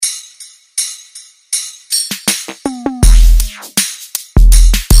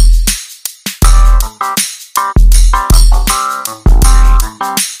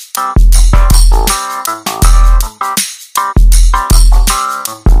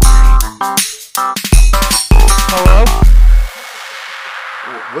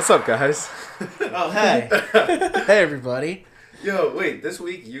What's up, guys? Oh, hey. Hey, everybody. Yo, wait, this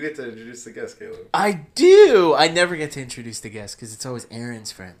week you get to introduce the guest, Caleb. I do. I never get to introduce the guests because it's always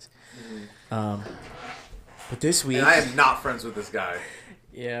Aaron's friends. Mm-hmm. But this week... And I am not friends with this guy.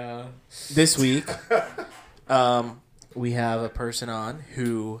 Yeah. This week, we have a person on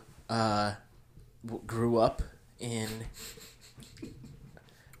who grew up in...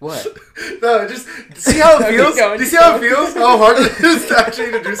 What? No, just see how it feels. Do you see how it feels? How hard it is to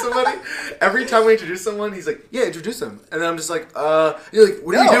actually introduce somebody? Every time we introduce someone, he's like, "Yeah, introduce him," and then I'm just like, You're like,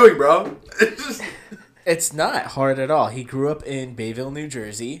 "What are you doing, bro?" It's not hard at all. He grew up in Bayville, New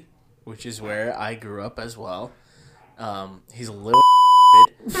Jersey, which is where I grew up as well. He's a little.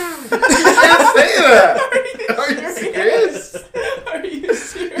 You can't say that. Are you serious? Are you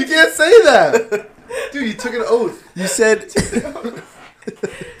serious? You can't say that, dude. You took an oath. You said.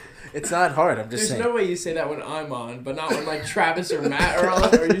 It's not hard. I'm just saying. There's no way you say that when I'm on, but not when like Travis or Matt are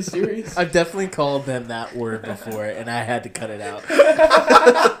on. Are you serious? I've definitely called them that word before, and I had to cut it out.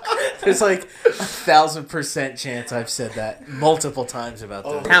 There's like 1,000% chance I've said that multiple times about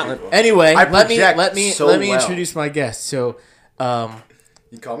them. Talent. Anyway, I let me well. introduce my guest. So,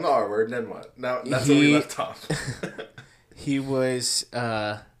 You call him the R word, and then what? Now that's where we left off. he was.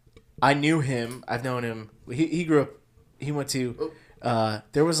 I knew him. I've known him. He grew up. He went to.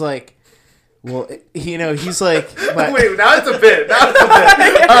 There was like, well, he's like. Wait, now it's a bit.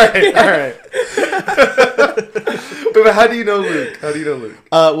 All right. But how do you know Luke?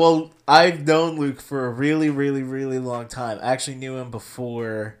 Well, I've known Luke for a really, really, really long time. I actually knew him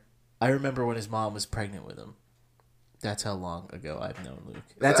before. I remember when his mom was pregnant with him. That's how long ago I've known Luke.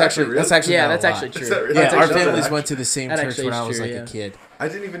 That's actually yeah, not that's a lot. actually true. Yeah, our families went to the same church when I was true, like yeah. a kid. I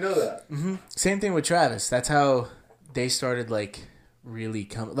didn't even know that. Mm-hmm. Same thing with Travis. That's how they started like really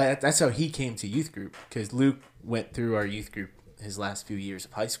come. Like that's how he came to youth group because Luke went through our youth group his last few years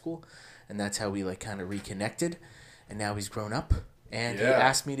of high school, and that's how we like kind of reconnected. And now he's grown up, and he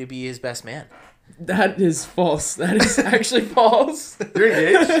asked me to be his best man. That is false. That is actually false. You're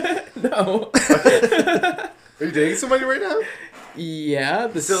engaged? No. Are you dating somebody right now? Yeah,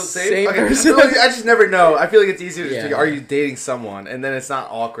 the Still same okay. person. I just never know. I feel like it's easier to Yeah. figure, are you dating someone? And then it's not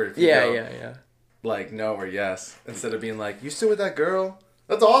awkward if you go, Yeah. like, no or yes. Instead of being like, you still with that girl?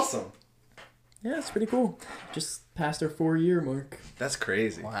 That's awesome. Yeah, it's pretty cool. Just passed our 4-year mark. That's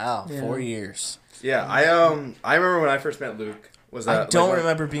crazy. Wow, Yeah. 4 years. Yeah, I remember when I first met Luke. I don't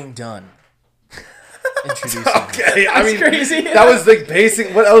remember being done. Introducing him. Okay, I mean, crazy. that was like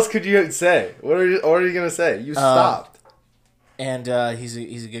basic. What else could you say? What are you gonna say? You stopped. And he's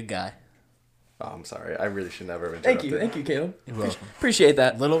a good guy. Oh, I'm sorry. I really should never have Thank interrupted. you, Caleb. You're welcome. Appreciate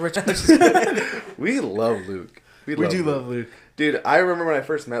that. Little Rich. We love Luke. We do love Luke. Dude, I remember when I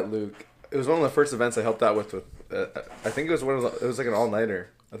first met Luke. It was one of the first events I helped out with. I think it was it was like an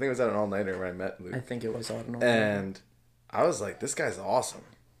all-nighter. I think it was at an all-nighter where I met Luke. I think it was on. And I was like, this guy's awesome.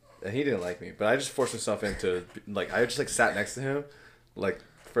 And he didn't like me, but I just forced myself into, like, I just, like, sat next to him, like,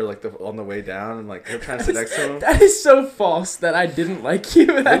 for, like, on the way down, and, like, kept trying to sit next to him. That is so false that I didn't like you.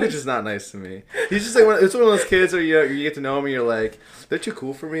 Luke is just not nice to me. He's just, like, it's one of those kids where you get to know him, and you're like, they're too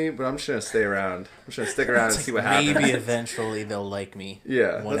cool for me, but I'm just going to stay around. I'm just going to stick around and see what happens. Maybe eventually they'll like me.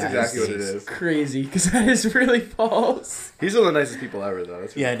 Yeah, One that's of exactly these what it days. is. Crazy, because that is really false. He's one of the nicest people ever, though.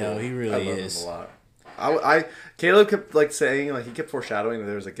 That's really Yeah, I know, cool. he really I love is. him a lot. Caleb kept like saying, like, he kept foreshadowing that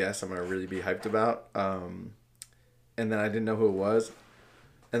there was a guest I'm gonna really be hyped about, and then I didn't know who it was,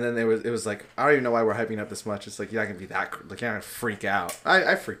 and then it was like, I don't even know why we're hyping up this much. It's like, you're not gonna be that, like, you're not gonna freak out.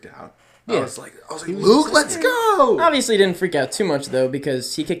 I freaked out. Yeah. I was like, Luke, let's go. Obviously, didn't freak out too much though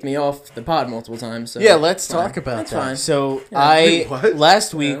because he kicked me off the pod multiple times. So Yeah, let's fine. talk about That's that. fine. So Wait, what?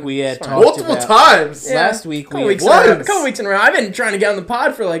 last week Yeah, we had it's talked fine. Multiple about times. Yeah. last week Couple we weeks, What? in a couple weeks in a row. I've been trying to get on the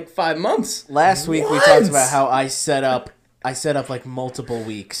pod for like 5 months. last week we What? talked about how I set up like multiple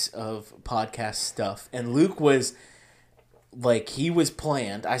weeks of podcast stuff, and Luke was like, he was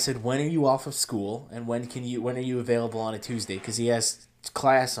planned. I said, when are you off of school, and when are you available on a Tuesday? Because he has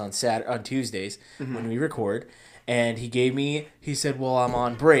class on Tuesdays when we record, and he said, well, I'm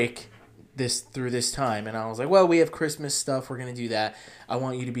on break through this time, and I was like, well, we have Christmas stuff, we're gonna do that. I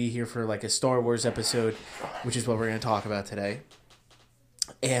want you to be here for like a Star Wars episode, which is what we're gonna talk about today.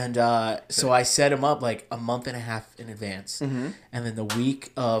 And so I set him up like a month and a half in advance, and then the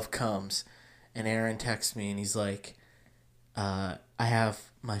week of comes, and Aaron texts me and he's like, I have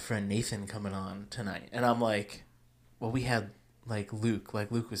my friend Nathan coming on tonight, and I'm like, well, we had like Luke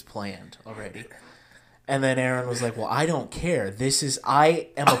was planned already. And then Aaron was like, well, I don't care. I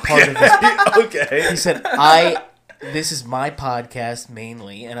am a part of this. Okay. He said, I this is my podcast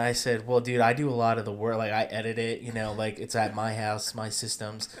mainly. And I said, well, dude, I do a lot of the work. Like, I edit it, you know, like, it's at my house, my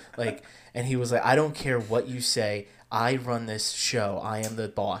systems. Like, and he was like, I don't care what you say. I run this show. I am the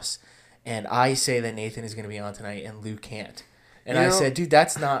boss. And I say that Nathan is going to be on tonight and Luke can't. And I said, dude,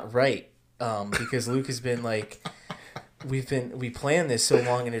 that's not right. Because Luke has been like, we planned this so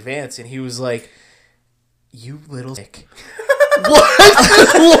long in advance. And he was like, you little dick. What?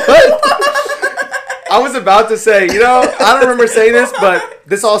 I was about to say, you know, I don't remember saying this, but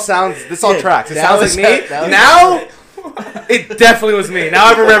this all tracks. It sounds like me. Now, it definitely was me. Now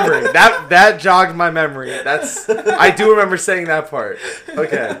I'm remembering. That jogged my memory. I do remember saying that part.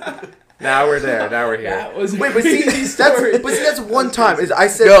 Okay. Now we're there. Now we're here. That was Wait, but see, that's one time. I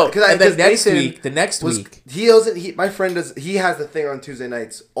said the next week. My friend does. He has the thing on Tuesday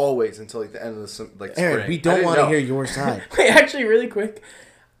nights always until like the end of the spring. Aaron, we don't want to hear your side. Wait, actually, really quick.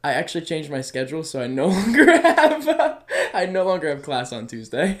 I actually changed my schedule, so I no longer have class on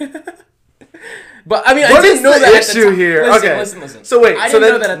Tuesday. But I mean, I didn't know that issue here. Listen. So wait,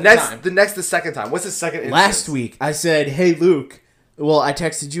 the second time. What's the second instance? Last week, I said, "Hey, Luke." Well, I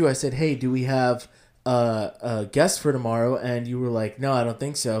texted you. I said, "Hey, do we have a guest for tomorrow?" And you were like, "No, I don't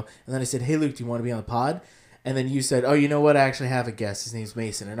think so." And then I said, "Hey, Luke, do you want to be on the pod?" And then you said, "Oh, you know what? I actually have a guest. His name's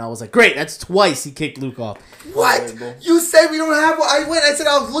Mason." And I was like, "Great, that's twice he kicked Luke off." What? You said we don't have one. I said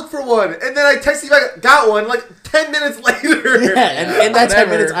I'll look for one, and then I texted you back, got one like 10 minutes later. Yeah, and in that 10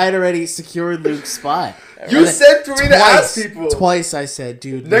 minutes, I had already secured Luke's spot. You said for me to ask people. Twice I said,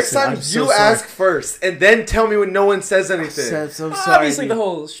 dude, next time you ask first, and then tell me when no one says anything. So sorry. Obviously, the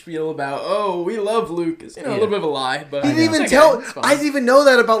whole spiel about, oh, we love Luke is, a little bit of a lie. But I didn't even know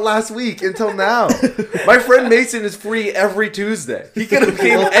that about last week until now. My friend Mason is free every Tuesday. He could have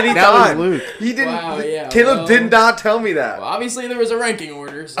came anytime. That was Luke. He didn't. Wow, yeah, Caleb did not tell me that. Well, obviously, there was a ranking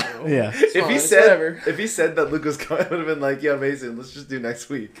order. So yeah. If he said that Luke was coming, I would have been like, yeah, Mason, let's just do next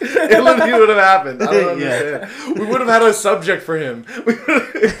week. It would have happened. I don't understand. We would have had a subject for him. We would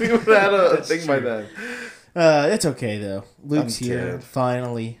have had a thing by then. It's okay though. Luke's here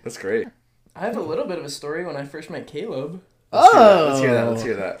finally. That's great. I have a little bit of a story when I first met Caleb. Let's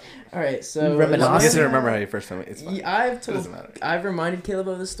hear that. All right, so I guess I remember how you first met me. It's fine. It doesn't matter. I've reminded Caleb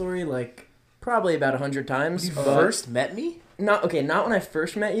of this story like probably about 100 times. You first met me? Not when I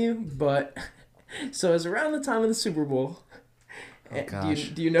first met you, but so it was around the time of the Super Bowl. Oh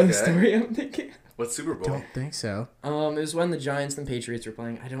gosh. Do you know the story I'm thinking? What Super Bowl? Don't think so. It was when the Giants and Patriots were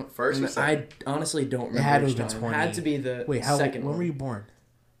playing. I honestly don't remember. It had to have been 20. It had to be the second one. When were you born?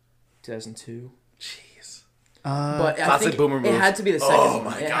 2002. Jeez. But classic boomer move. It had to be the second one. Oh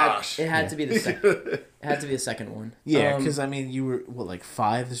my gosh. It had to be the second. It had to be the second one. Yeah, because I mean, you were like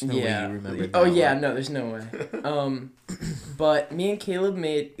 5. There's no way you remember. Oh yeah, no, there's no way. But me and Caleb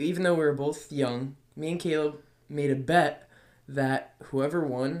even though we were both young, me and Caleb made a bet that whoever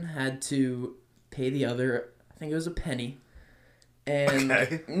won had to pay the other. I think it was a penny.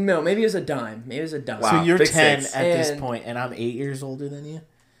 And no, maybe it was a dime. Wow, so you're 10 at this point, and I'm 8 years older than you.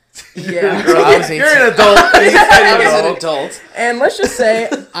 Yeah, you're an adult. I was an adult. And let's just say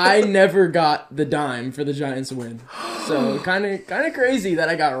I never got the dime for the Giants win. So kind of crazy that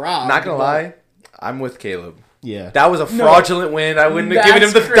I got robbed. Not gonna lie, I'm with Caleb. Yeah, that was a fraudulent win. I wouldn't have given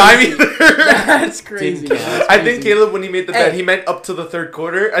him the dime either. That's crazy. I think Caleb, when he made the bet, he meant up to the third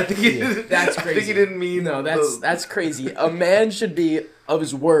quarter. I think he did. That's crazy. I think he didn't mean. No, that's crazy. A man should be of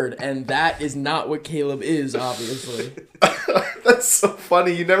his word, and that is not what Caleb is, obviously. That's so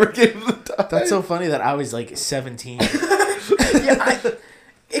funny. You never gave him the dime. That's so funny that I was like 17.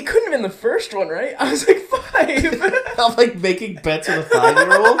 It couldn't have been the first one, right? I was like 5. I'm like making bets with a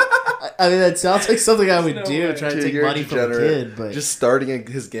 5-year-old. I mean, that sounds like something I would do, trying to take money from a kid. But just starting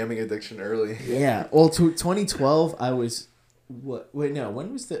his gambling addiction early. Yeah. Well, 2012, I was... What? Wait, no.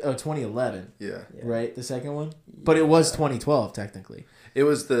 When was the... Oh, 2011. Yeah. Right? The second one? But it was 2012, technically. It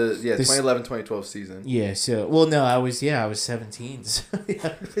was the 2011-2012 season. Yeah, so... Well, no, I was 17. So,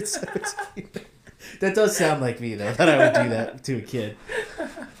 yeah, it's 17. That does sound like me, though, that I would do that to a kid.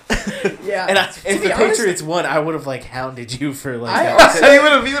 Yeah. And if the Patriots won, I would have, like, hounded you for, like... he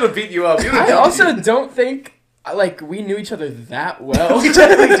would have beat you up. I also don't think... Like, we knew each other that well. We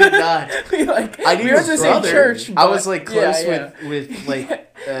definitely did not. I knew his brother. Church, I was, like, close with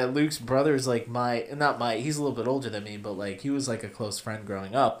like, Luke's brother is, like, he's a little bit older than me, but, like, he was, like, a close friend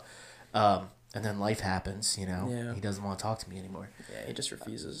growing up. And then life happens, you know. Yeah. He doesn't want to talk to me anymore. Yeah, he just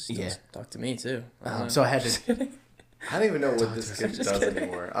refuses to talk to me, too. So I had to... I don't even know what this kid does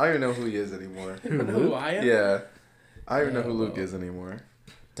anymore. I don't even know who he is anymore. Who I am? Yeah. I don't even know who Luke is anymore.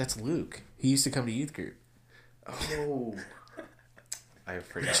 That's Luke. He used to come to youth group. Oh. I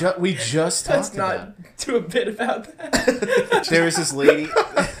forgot. We just Let's talked about not do a bit about that. There was this lady.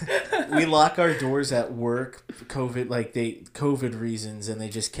 We lock our doors at work, COVID reasons, and they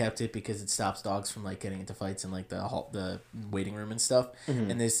just kept it because it stops dogs from like getting into fights in like the waiting room and stuff.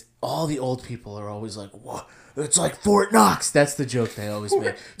 Mm-hmm. And all the old people are always like, "What? It's like Fort Knox." That's the joke they always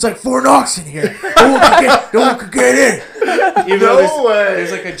make. It's like Fort Knox in here. No one can get in. Even though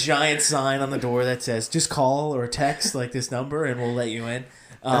there's like a giant sign on the door that says, "Just call or text like this number, and we'll let you in."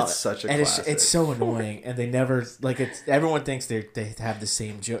 That's such a classic. It's so annoying, and they never everyone thinks they have the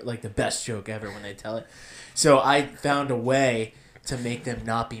same joke, like the best joke ever when they tell it. So I found a way to make them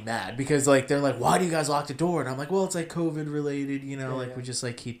not be mad because like they're like, "Why do you guys lock the door?" And I'm like, "Well, it's like COVID related, you know, we just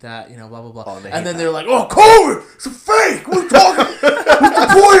like keep that, you know, blah blah blah." Oh, and then they're like, "Oh, COVID, it's a fake. What are you talking? What's the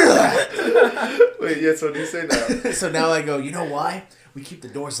point of that?" Wait, yeah. So what do you say now? So now I go, you know why? We keep the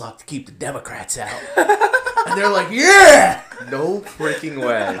doors locked to keep the Democrats out. And they're like, yeah! No freaking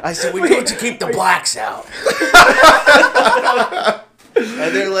way. I said, we do it to keep the blacks out.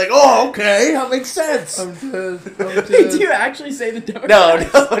 And they're like, oh, okay, that makes sense. I'm dead. Wait, do you actually say the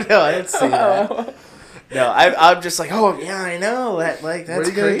Democrats? No, I didn't say that. No, I'm just like, oh, yeah, I know. That's what are you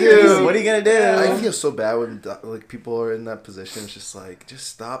crazy. gonna do? What are you going to do? I feel so bad when like people are in that position. It's just like, just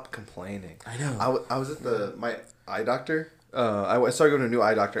stop complaining. I know. I was at my eye doctor. I started going to a new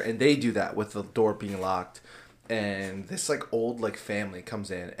eye doctor, and they do that with the door being locked. And this like old like family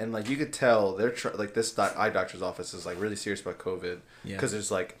comes in, and like you could tell they're like this eye doctor's office is like really serious about COVID because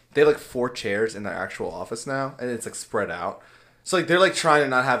there's like they have like 4 chairs in their actual office now, and it's like spread out. So like they're like trying to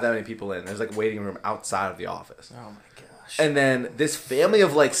not have that many people in. There's like a waiting room outside of the office. Oh my gosh! And then this family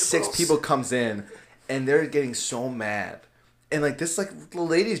of like 6 people comes in, and they're getting so mad, and like this like the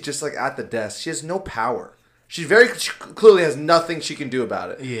lady's just like at the desk. She has no power. She clearly has nothing she can do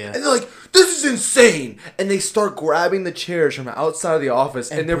about it. Yeah. And they're like, this is insane. And they start grabbing the chairs from outside of the office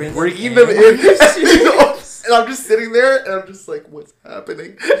and they're bringing them in. And I'm just sitting there and I'm just like, what's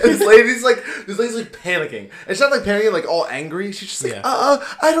happening? And this lady's like panicking. And she's not like panicking, like all angry. She's just like,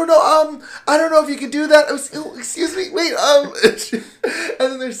 I don't know if you can do that. Excuse me, wait,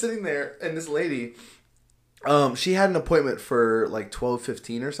 and then they're sitting there and this lady, she had an appointment for like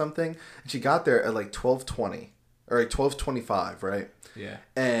 12:15 or something, and she got there at like 12:20 or like 12:25, right? Yeah.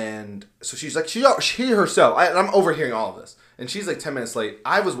 And so she's like, she herself. I'm overhearing all of this, and she's like 10 minutes late.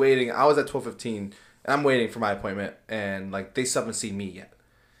 I was waiting. I was at 12:15, and I'm waiting for my appointment, and like they still haven't seen me yet.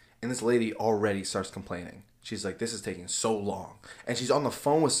 And this lady already starts complaining. She's like, this is taking so long, and she's on the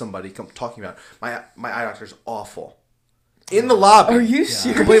phone with somebody talking about my eye doctor's awful. In the lobby. Are you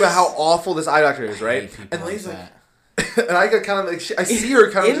serious? Complaining about how awful this eye doctor is, right? And the lady's like, and I got kind of like, I see her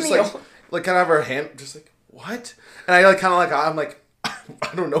kind of just like kind of have her hand, just like, what? And I like kind of like, I'm like,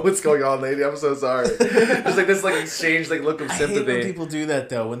 I don't know what's going on, lady. I'm so sorry. Just like this like exchange, like look of sympathy. I hate when people do that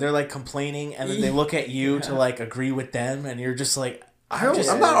though, when they're like complaining and then they look at you to like agree with them, and you're just like, I'm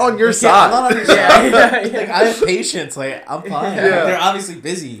not on your side. I'm not on your side. Like I have patience. Like I'm fine. Yeah. Like, they're obviously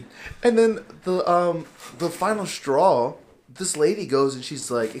busy. And then the final straw. This lady goes and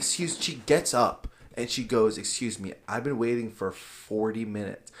she's like, she gets up and she goes, excuse me, I've been waiting for 40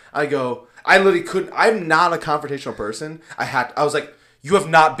 minutes. I literally couldn't, I'm not a confrontational person. I was like, you have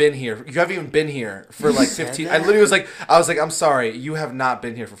not been here. You haven't even been here for like 15. I literally was like, I'm sorry, you have not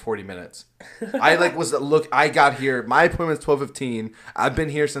been here for 40 minutes. I got here, my appointment's 12:15. I've been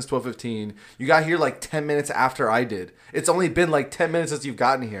here since 12:15. You got here like 10 minutes after I did. It's only been like 10 minutes since you've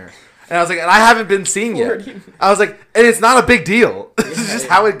gotten here. And I was like, and I haven't been seen yet. I was like, and it's not a big deal. This is just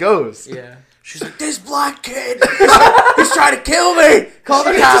how it goes. Yeah. She's like, this black kid, he's trying to kill me. Call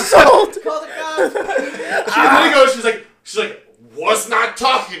the cops. Call the cops. She literally goes, she's like, was not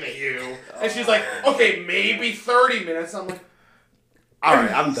talking to you. And she's like, okay, maybe 30 minutes. I'm like, all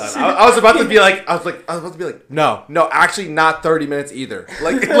right, I'm done. I was about to be like, no, actually not 30 minutes either.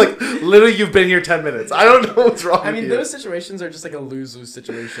 Like literally you've been here 10 minutes. I don't know what's wrong with you. Those situations are just like a lose-lose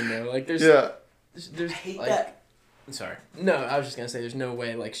situation though. Like there's I hate like, that. I'm sorry. No, I was just gonna say there's no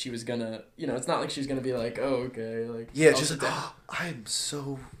way like she was gonna, it's not like she's gonna be like, oh okay, like yeah, just like, I'm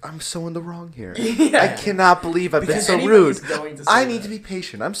so in the wrong here. Yeah. I cannot believe I've been so rude. I need to be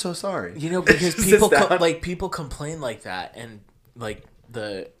patient. I'm so sorry. Because people complain like that, and like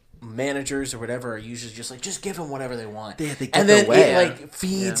the managers or whatever are usually just like, just give them whatever they want. They get and their then way. it like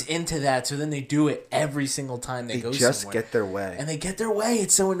feeds into that, so then they do it every single time they go just somewhere. get their way. And they get their way.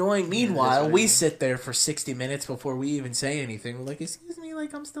 It's so annoying. Meanwhile, we sit there for 60 minutes before we even say anything. We're like, excuse me,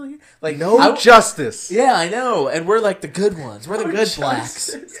 like I'm still here. Like justice. Yeah, I know. And we're like the good ones. We're the good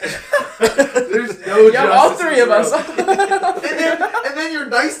blacks. There's no justice. All three of us. and then you're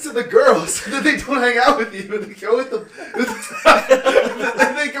nice to the girls. Then they don't hang out with you. They go with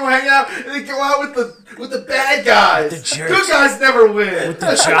then they go hang out and they go out with the bad guys. The jerks. Good guys never win. With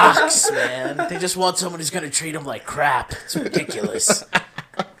the jocks, man. They just want someone who's gonna treat them like crap. It's ridiculous.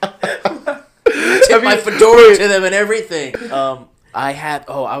 Tip my fedora to them and everything.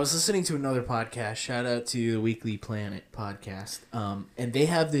 I was listening to another podcast. Shout out to the Weekly Planet podcast. And they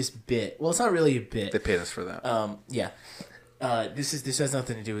have this bit. Well, it's not really a bit. They paid us for that. Yeah. This has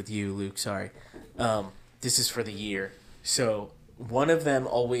nothing to do with you, Luke. Sorry. This is for the year. So one of them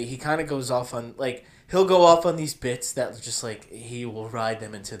he kind of goes off on he'll go off on these bits that just he will ride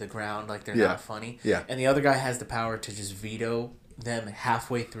them into the ground like they're not funny. Yeah. And the other guy has the power to just veto them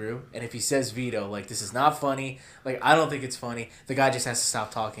halfway through, and if he says veto, this is not funny, I don't think it's funny, the guy just has to stop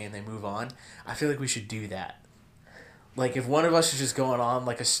talking and they move on. I feel like we should do that. If one of us is just going on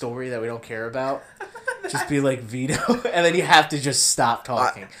a story that we don't care about, just be veto, and then you have to just stop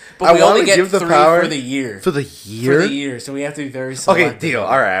talking. But we only get give the 3 power for the year. For the year? For the year, so we have to be very selective. Okay, deal.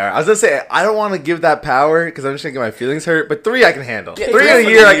 All right. I was going to say, I don't want to give that power because I'm just going to get my feelings hurt, but 3 I can handle. Yeah, 3 in a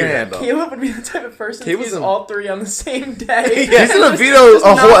year I can handle. Caleb would be the type of person to use all 3 on the same day. He's going to veto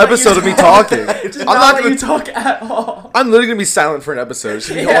a whole episode of me talking. I'm not going to talk at all. I'm literally going to be silent for an episode. It's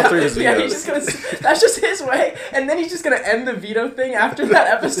going to be all 3 of his vetoes. That's just his way, and then he's just going to end the veto thing after that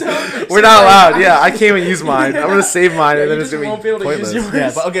episode. We're not allowed. Yeah, I can't even use mine. I'm going to save mine, and then it's going won't to be be able to use pointless. yours.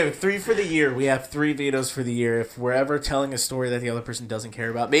 Yeah, but okay, 3 for the year. We have 3 vetoes for the year. If we're ever telling a story that the other person doesn't care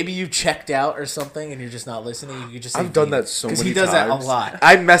about, maybe you checked out or something and you're just not listening, you could just say I've done that so many times. Because he does that a lot.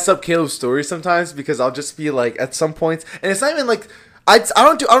 I mess up Caleb's stories sometimes because I'll just be at some points, and it's not even I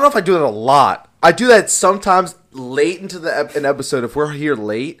don't know if I do that a lot. I do that sometimes late into an episode. If we're here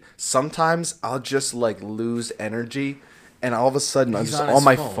late, sometimes I'll just lose energy. And all of a sudden, I'm just on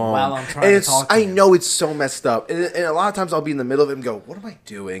my phone. While I'm trying to talk to him. I know it's so messed up. And a lot of times I'll be in the middle of it and go, what am I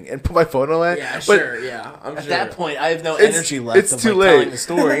doing? And put my phone away. Yeah, but sure, yeah. At that point, I have no energy left it's of too late. telling the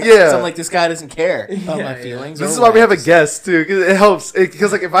story. Yeah. So I'm this guy doesn't care about my feelings. This is why we have a guest, too. Because it helps.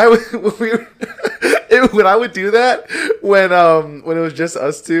 Because if I would... when I would do that, when it was just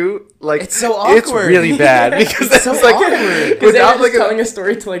us two, it's so awkward. It's really bad because it's so awkward. Because they're just telling a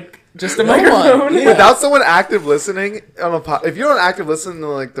story to just a microphone. Yeah. Without someone active listening on if you don't active listen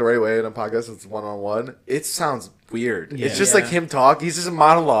the right way in a podcast, it's 1-on-1. It sounds weird. Yeah. It's just him talk. He's just a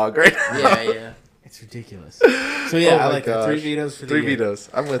monologue right now. Yeah. It's ridiculous. So I like that. 3 vetoes for the 3 year. vetoes.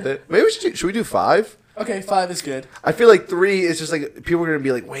 I'm with it. Maybe should we do 5? Okay, 5 is good. I feel 3 is just people are gonna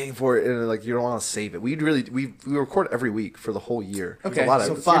be waiting for it and you don't want to save it. We record every week for the whole year. Okay, a lot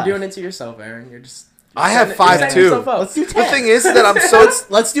so of 5. You're doing it to yourself, Aaron. You're just. I have 5 too. Let's do 10. The thing is that I'm so.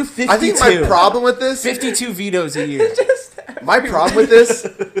 Let's do 52. I think my problem with this. 52 vetoes a year. My problem with this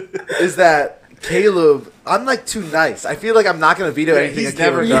is that Caleb, I'm too nice. I feel I'm not gonna veto anything. He's that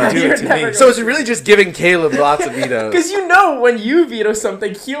Caleb never does. gonna do it to me. So it's really just giving Caleb lots of vetoes. Because when you veto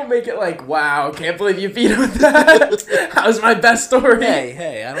something, he'll make it wow, can't believe you vetoed that. That was my best story.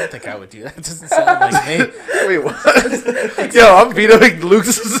 Hey, I don't think I would do that. It doesn't sound like me. Wait, what? Yo, I'm vetoing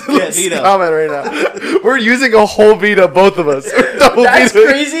Luke's veto. comment right now. We're using a whole veto, both of us. That's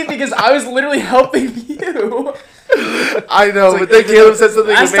crazy because I was literally helping you. I know, but then Caleb said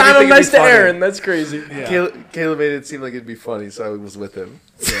something. Last time I'm nice to Aaron. That's crazy. Yeah. Caleb made it seem like it'd be funny, so I was with him.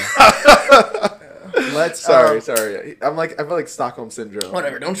 Yeah. Let's. Sorry. I feel like Stockholm syndrome.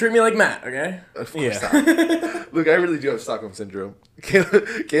 Whatever. Don't treat me like Matt, okay? Of course not. Look, I really do have Stockholm syndrome.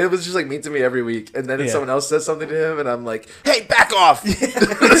 Caleb was just mean to me every week, and then someone else says something to him, and I'm like, "Hey, back off!" He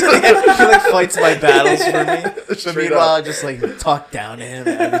fights my battles for me. But meanwhile, I just talk down to him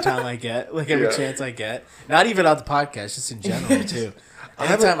every time I get, every chance I get. Not even on the podcast, just in general too.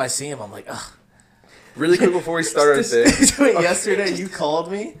 Anytime I see him, I'm like, ugh. Really quick before we start our thing. Yesterday, you called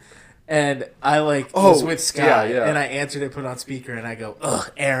me. And I was with Scott, and I answered it, put it on speaker, and I go, "Ugh,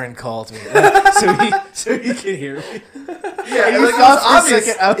 Aaron called me," so he can hear me. Yeah, and it was obvious.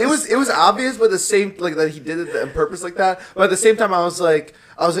 It was obvious, but the same that he did it on purpose like that. But at the same time, I was like,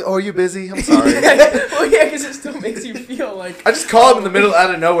 "Oh, are you busy? I'm sorry." Well, yeah, because it still makes you feel I just called him in the middle,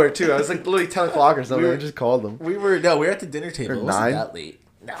 out of nowhere too. I was literally 10 o'clock or something. I just called him. We were at the dinner table. It wasn't 9? that late.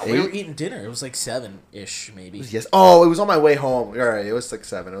 No, we were eating dinner. It was 7-ish, maybe. Yes. Oh, it was on my way home. All right, it was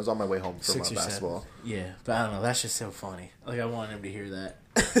 7. It was on my way home from 6 or basketball. 7. Yeah, but I don't know. That's just so funny. I want him to hear that.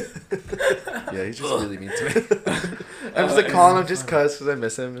 Yeah, he's just really mean to me. I'm just calling him just because I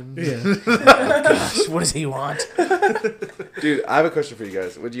miss him. And Oh, gosh, what does he want? Dude, I have a question for you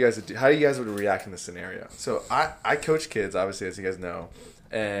guys. What do you guys do? How do you guys would react in this scenario? So I coach kids, obviously, as you guys know,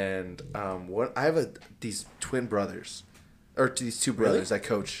 and I have these twin brothers. Or these 2 brothers I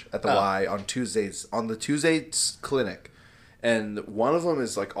coach at the Y on Tuesdays, on the Tuesdays clinic. and one of them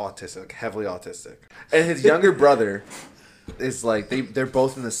is like autistic, heavily autistic, and his younger brother is like they're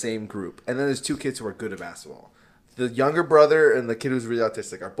both in the same group, and then there's two kids who are good at basketball. The younger brother and the kid who's really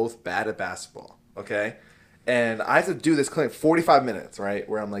autistic are both bad at basketball. Okay, and I have to do this clinic 45 minutes, right,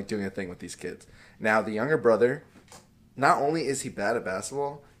 where I'm like doing a thing with these kids. Now the younger brother, not only is he bad at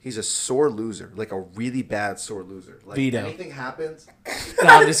basketball, he's a sore loser, like a really bad sore loser. Like Vito. anything happens. No,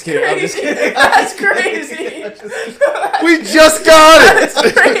 I'm just kidding. I'm just kidding. That's crazy. We just got it.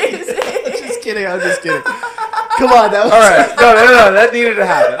 That's crazy. Just kidding. I'm just kidding. Come on, that was All right, no, that needed to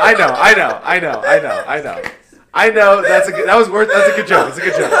happen. I know. That's a good joke. It's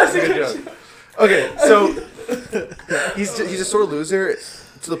a good joke. Okay, so he's a sore loser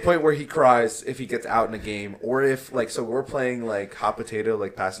to the point where he cries if he gets out in a game, or if like, so we're playing like hot potato,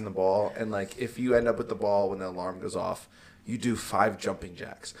 like passing the ball, and like if you end up with the ball when the alarm goes off, you do 5 jumping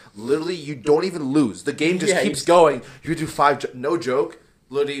jacks. Literally, you don't even lose. The game just keeps going. You do 5. No joke.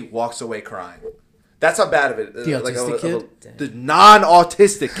 Literally walks away crying. That's how bad of it. The autistic kid? The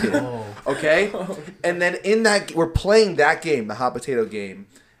non-autistic kid. Oh. Okay? And then in that, we're playing that game, the hot potato game,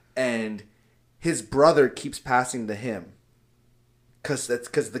 and his brother keeps passing to him. Because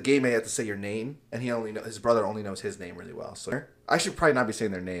the game may have to say your name, and his brother only knows his name really well. So I should probably not be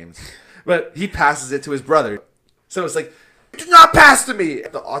saying their names. But he passes it to his brother. So it's like, do not pass to me!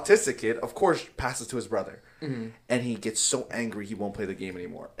 The autistic kid, of course, passes to his brother. Mm-hmm. And he gets so angry he won't play the game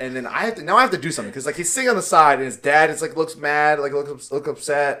anymore. And then I have to do something because like he's sitting on the side and his dad is like looks mad, like looks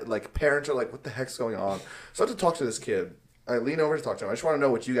upset. Like parents are like, what the heck's going on? So I have to talk to this kid. I lean over to talk to him. I just want to know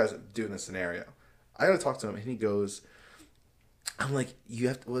what you guys do in this scenario. I got to talk to him and he goes, I'm like, you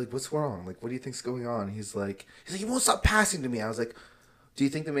have to, like, what's wrong? Like, what do you think's going on? He's like, he won't stop passing to me. I was like, do you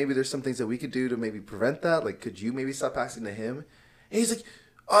think that maybe there's some things that we could do to maybe prevent that? Like, could you maybe stop passing to him? And he's like,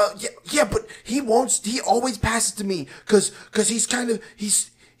 yeah, but he won't. He always passes to me because he's kind of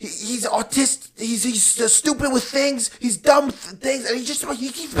he's autistic. He's stupid with things. He's dumb with things, and he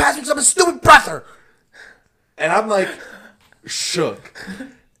keeps passing because I'm a stupid brother. And I'm like shook,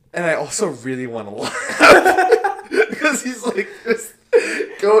 and I also really want to laugh because he's like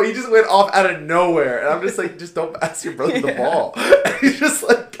he just went off out of nowhere, and I'm just like, just don't pass your brother the ball. And he's just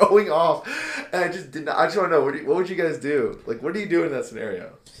like going off, and I just want to know what would you guys do? Like, what do you do in that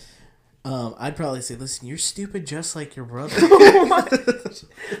scenario? I'd probably say, listen, you're stupid just like your brother.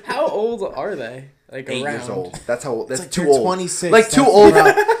 How old are they? Like 8 around? years old. That's how old. That's like too you're old. 26. Like too old.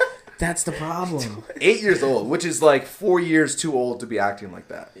 That's the problem. 8 years old, which is like 4 years too old to be acting like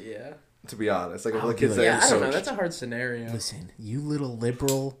that. Yeah. To be honest, like I'll the kids be that like, Yeah, are I don't so know. That's a hard scenario. Listen, you little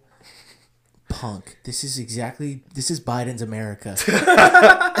liberal punk. This is Biden's America.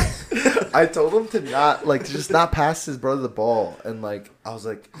 I told him to just not pass his brother the ball, and like I was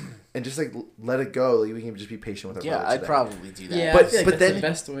like, and just like let it go. Like we can just be patient with our brother. I'd probably do that. Yeah, But- I feel like but that's then- the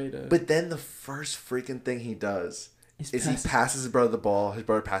best way to. But then the first freaking thing he does is he passes his brother the ball. His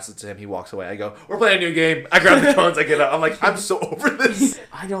brother passes it to him. He walks away. I go, we're playing a new game. I grab the cones. I get up. I'm like, I'm so over this.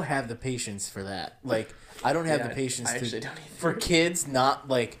 I don't have the patience for that. Like, I don't have the patience I actually don't either. for kids not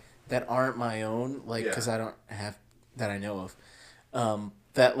like that aren't my own. Like, because Yeah. I don't have that I know of.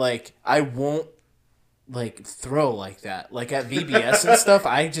 That like I won't like throw like that. Like at VBS and stuff,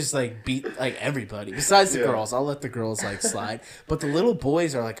 I just like beat like everybody. Besides the girls, I'll let the girls like slide. But the little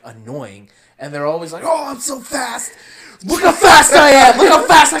boys are like annoying, and they're always like, "Oh, I'm so fast! Look how fast I am! Look how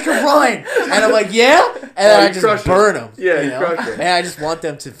fast I can run!" And I'm like, "Yeah," and then I just burn them. Yeah, you crush them. And I just want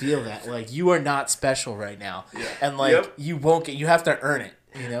them to feel that like you are not special right now, and like you won't get. You have to earn it.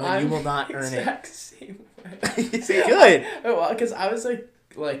 You know, and you will not earn it. Same way. It's good. Well, because I was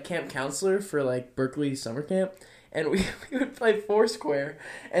like camp counselor for like Berkeley summer camp, and we would play Foursquare,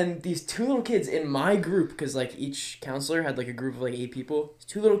 and these 2 little kids in my group, because like each counselor had like a group of like 8 people.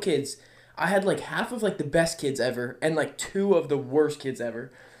 2 little kids. I had like half of like the best kids ever, and like 2 of the worst kids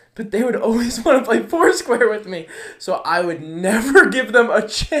ever. But they would always want to play Foursquare with me, so I would never give them a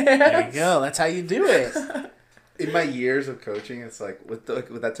chance. There you go. That's how you do it. In my years of coaching, it's like with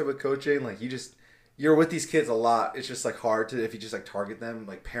that type of coaching, like you're with these kids a lot. It's just like hard to, if you just like target them,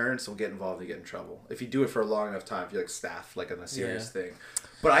 like parents will get involved and get in trouble. If you do it for a long enough time, if you like staff like on a serious thing.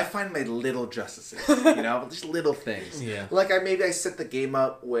 But I find my little justices, just little things. Yeah. Like I set the game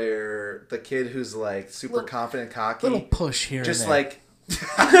up where the kid who's like super confident and cocky. Little push here Just and there. like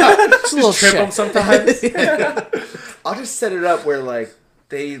Just a little trip them check. sometimes. I'll just set it up where like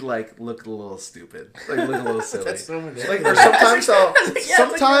they like look a little stupid, like look a little silly. That's so Like or sometimes I'll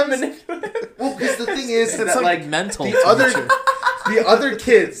sometimes. Like Well, because the thing is, It's that like mental. the other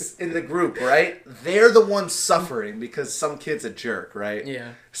kids in the group, right? They're the ones suffering because some kid's a jerk, right?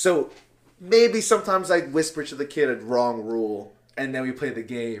 Yeah. So maybe sometimes I whisper to the kid a wrong rule, and then we play the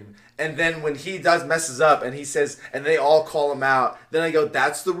game. And then when he messes up, and he says, and they all call him out, then I go,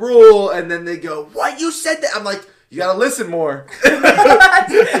 that's the rule. And then they go, what? You said that? I'm like, you gotta listen more.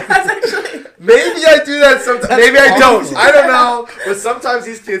 That's actually... Maybe I do that sometimes. Maybe I don't. I don't know. But sometimes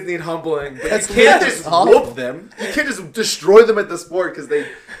these kids need humbling. But you can't just whoop them. You can't just destroy them at the sport because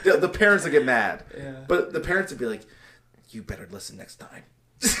the parents will get mad. Yeah. But the parents would be like, you better listen next time.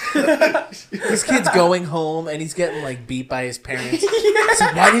 This kid's going home and he's getting like beat by his parents. It's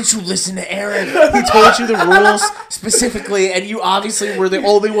like, why didn't you listen to Aaron? He told you the rules specifically, and you obviously were the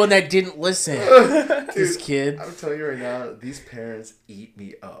only one that didn't listen. Dude, this kid. I'm telling you right now, these parents eat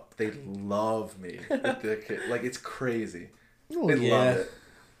me up. They love me with their kid. Like, it's crazy. They love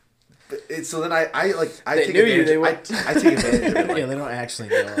it. So then I take advantage. I take advantage of it. Like, Yeah, they don't actually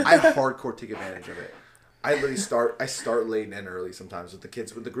know. I hardcore take advantage of it. I start late and end early sometimes with the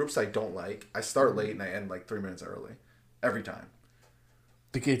kids. With the groups I don't like, I start late and I end like 3 minutes early. Every time.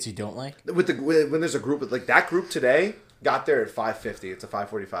 The kids you don't like? When there's a group, like that group today, got there at 5:50. It's a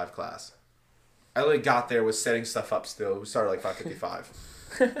 5:45 class. I like got there, was setting stuff up still. We started like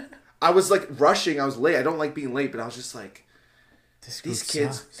 5:55. I was like rushing. I was late. I don't like being late, but I was just like, these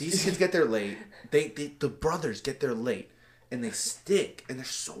kids get there late. The brothers get there late. And they stick, and they're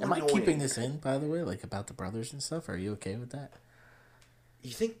so annoying. Am I keeping this in, by the way, like about the brothers and stuff? Are you okay with that?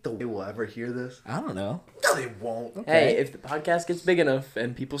 You think they will ever hear this? I don't know. No, they won't. Okay. Hey, if the podcast gets big enough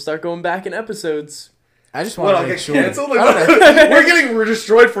and people start going back in episodes... I just want to make sure. Canceled? We're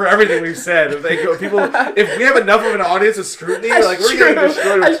destroyed for everything we've said. If we have enough of an audience of scrutiny, like we're getting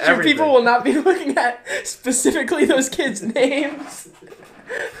destroyed with everything. People will not be looking at specifically those kids' names.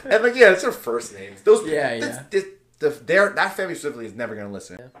 And like, yeah, it's their first names. Those, Yeah. That family specifically is never gonna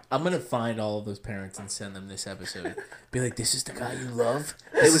listen. I'm gonna find all of those parents and send them this episode. Be like, this is the guy you love.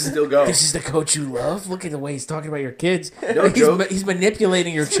 They would still go. This is the coach you love. Look at the way he's talking about your kids. No joke. He's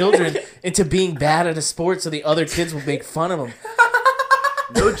manipulating your children into being bad at a sport so the other kids will make fun of them.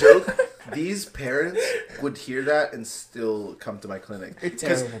 No joke. These parents would hear that and still come to my clinic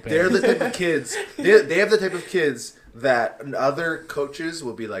because they're the type of kids. They have the type of kids that other coaches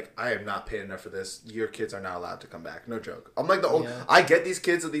will be like, I am not paying enough for this. Your kids are not allowed to come back. No joke. I'm like I get these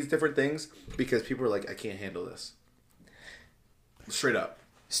kids of these different things because people are like, I can't handle this. Straight up.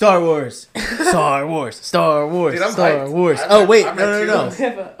 Star Wars. Star Wars. Star Wars. Dude, Star Wars.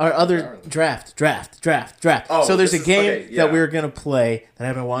 No. Our other draft. Oh, so there's a game okay, yeah. that we were going to play that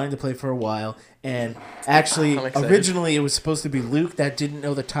I've been wanting to play for a while. And actually, originally it was supposed to be Luke that didn't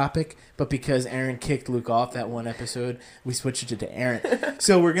know the topic. But because Aaron kicked Luke off that one episode, we switched it to Aaron.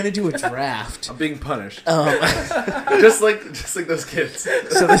 So we're going to do a draft. I'm being punished. just like those kids.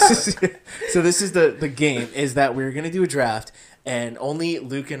 So this is the game, is that we're going to do a draft. And only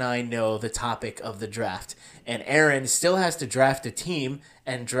Luke and I know the topic of the draft. And Aaron still has to draft a team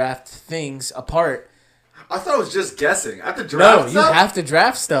and draft things apart. I thought it was just guessing. I have to draft stuff? No, you have to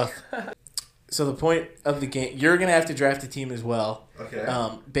draft stuff. So the point of the game, you're going to have to draft a team as well. Okay.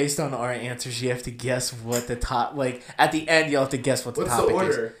 Based on our answers, you have to guess what the top... Like, at the end, you'll have to guess what the topic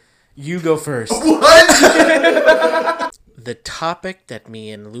is. You go first. What? The topic that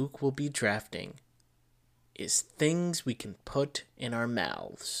me and Luke will be drafting is things we can put in our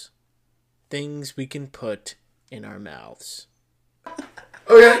mouths. Things we can put in our mouths.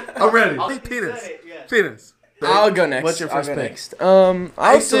 Okay, I'm ready. Penis. I'll go next. What's your first pick? Next.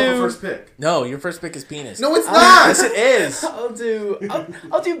 I still have a first pick. No, your first pick is penis. No, it's not. Yes, it is.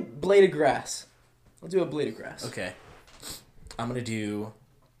 I'll do blade of grass. I'll do a blade of grass. Okay. I'm going to do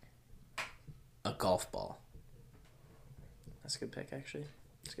a golf ball. That's a good pick, actually.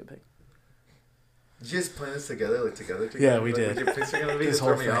 That's a good pick. Did you guys plan this together? Yeah, we did. What your picks are going to be? This To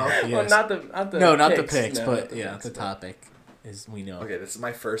whole throw me thing. off? Yes. Well, not the picks, picks, no, but not yeah, picks, the but- topic is we know. Okay, this is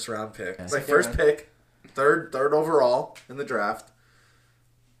my first round pick. Okay. My Second first round. pick, third overall in the draft.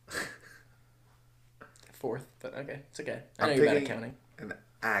 Fourth, but okay, it's okay. I know I'm you're bad at picking counting. an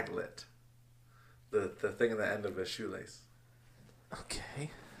aglet. The thing at the end of a shoelace.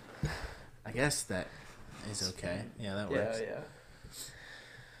 Okay. I guess that is okay. Yeah, that works. Yeah.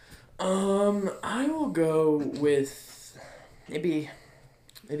 I will go with maybe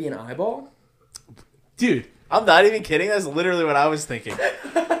an eyeball. Dude, I'm not even kidding. That's literally what I was thinking.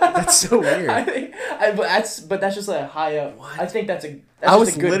 That's so weird. But that's just a high up. What? I think that's a. I was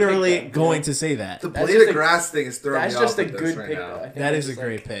just a good literally pick, though. going to say that. The That's blade just of a- grass thing is throwing That's me just off a with this good right pick, now. though. I think That that's is a just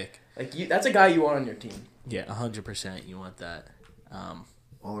great pick. That's a guy you want on your team. Yeah, 100%. You want that.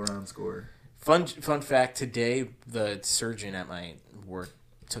 All around score. Fun fact: today, the surgeon at my work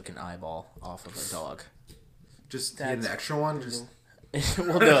took an eyeball off of a dog. Just get an extra one. Just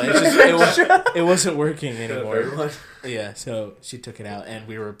Well, no, it wasn't working anymore. Yeah, so she took it out, and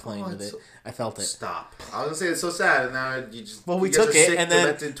we were playing with it. I felt it. Stop. I was gonna say it's so sad, and now you just. Well, we you guys took are it, sick, and then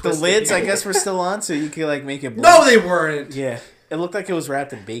demented, the twisted lids, I people. guess, were still on, so you could like make it. No, they weren't. Yeah, it looked like it was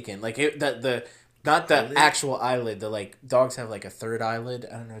wrapped in bacon. Like the not the eyelid? actual eyelid. The like dogs have like a third eyelid.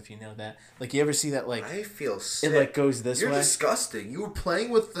 I don't know if you know that. Like you ever see that? Like I feel sick. it like goes this You're way. disgusting. You were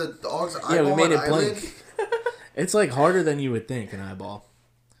playing with the dog's eyeball. Yeah, we made it eyelid? blink. It's like harder than you would think, an eyeball.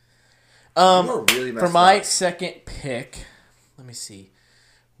 You are really messed For my up. second pick, let me see.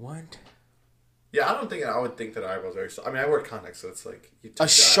 What? Yeah, I don't think I would think that eyeballs are. I mean, I wear contacts, so it's like you A took that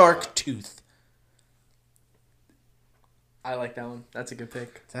shark out. tooth. I like that one. That's a good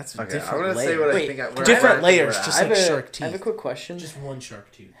pick. That's Okay, different I'm gonna layers. say what Wait, I think. Where different I think layers, we're at. just I have like a- shark I have a teeth. quick question. Just one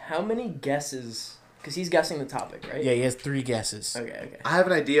shark tooth. How many guesses? Because he's guessing the topic, right? Yeah, he has 3 guesses. Okay. I have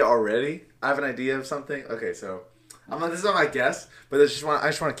an idea already. I have an idea of something. Okay, so this is not my guess, but I just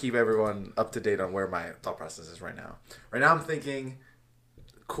want to keep everyone up to date on where my thought process is right now. Right now, I'm thinking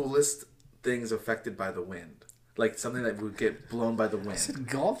coolest things affected by the wind, like something that would get blown by the wind.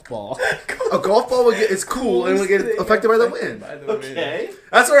 Golf ball. A golf ball would get it's cool and would get affected by the wind. Okay.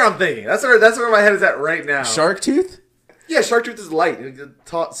 That's where I'm thinking. That's where my head is at right now. Shark tooth? Yeah, shark tooth is light. It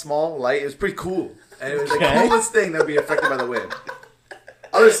was small, light. It was pretty cool, and it was the Okay. coolest thing that would be affected by the wind.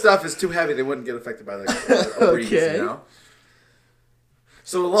 Other stuff is too heavy; they wouldn't get affected by a breeze. Okay. You know.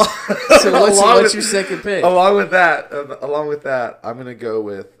 So along, So what's your second pick? along with that, I'm gonna go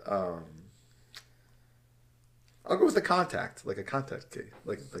with I'll go with a contact, like a contact key,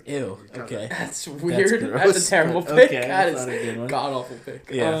 like Ew. contact. Okay. That's weird. That's, gross, a terrible but pick. okay, That that's not a good is one. god awful pick.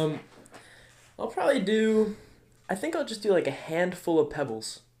 Yeah. I'll probably do. I think I'll just do like a handful of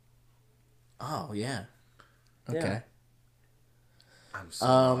pebbles. Oh yeah. Yeah. Okay. I'm so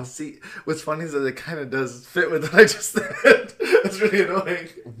lost. See, what's funny is that it kind of does fit with what I just said. That's really annoying.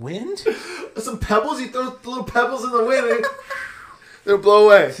 Wind? Some pebbles, you throw little pebbles in the wind, and they'll blow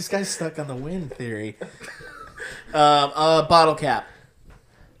away. This guy's stuck on the wind theory. A bottle cap.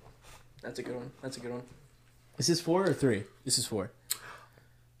 That's a good one. That's a good one. Is this 4 or 3? This is 4.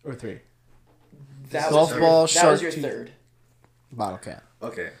 Or 3. That Golf was ball, That shark was your tooth. third. Bottle cap.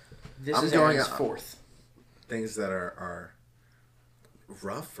 Okay, This I'm is going Aaron's on- fourth. things that are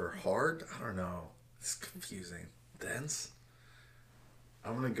rough or hard. I don't know. It's confusing. Dense.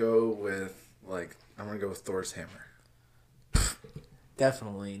 I'm gonna go with Thor's hammer.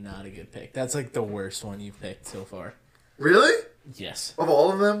 Definitely not a good pick. That's like the worst one you've picked so far. Really? Yes. Of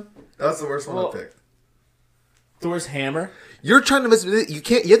all of them, that's the worst one Well- I picked. Thor's hammer? You're trying to miss. You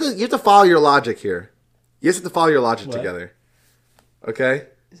can't. You have to follow your logic here. You have to follow your logic What? together. Okay.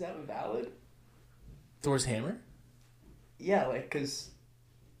 Is that valid? Thor's hammer? Yeah, like because.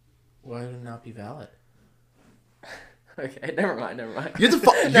 Why would it not be valid? Okay, never mind. You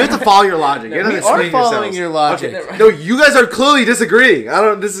have to follow your logic. You have to We explain are following yourselves. your logic. Okay, No, you guys are clearly disagreeing.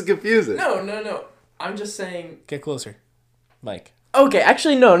 This is confusing. No. I'm just saying. Get closer. Mike. Okay,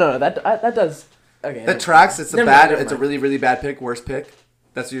 actually, no. That does. Okay. That tracks. It's Never mind, never It's a mind. really, really bad pick. Worst pick.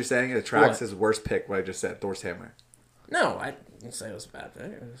 That's what you're saying. It tracks What? as worst pick. What I just said. Thor's hammer. No, I didn't say it was a bad pick.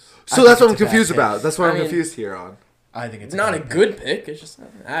 It was So think that's what I'm it's a bad confused pick. about. That's what I I'm mean- confused here on. I think it's not a bad pick. good pick. It's just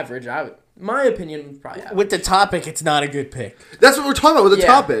average. My opinion, probably average. With the topic, it's not a good pick. That's what we're talking about with the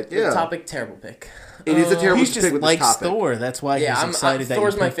topic. The Yeah. topic, terrible pick. It is a terrible He pick just with this likes topic. Thor. That's why Yeah, he's I'm excited that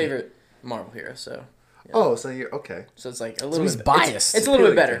Thor's you my picked it. favorite Marvel hero, so Oh, so you're okay. it's like a little. he's bit, biased. It's a little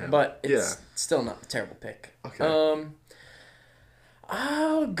bit Appealing to better, him. but it's Yeah. still not a terrible pick. Okay.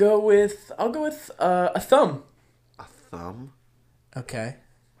 I'll go with a thumb. A thumb. Okay.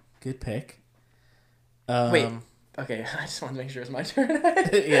 Good pick. Wait. Okay, I just want to make sure it's my turn.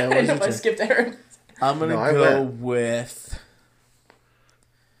 Yeah, I what's know your if I turn? skipped Aaron. I'm going to No, I go went. with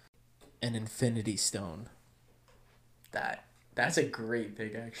an Infinity Stone. That's a great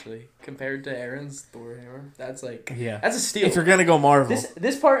pick, actually, compared to Aaron's Thor hammer. That's like Yeah. that's a steal. If you're going to go Marvel.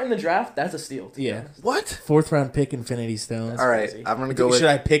 This part in the draft, that's a steal. To be Yeah. honest. What? 4th round pick, Infinity Stones. All right. crazy. I'm gonna go with. Should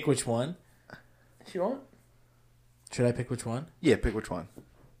I pick which one? If you want. Should I pick which one? Yeah, pick which one.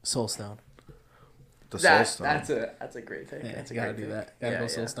 Soul Stone. The Soul Stone. That's a great pick. Yeah, That's a gotta great do pick. that. Gotta go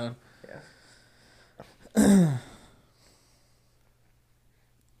Soul Stone. Yeah.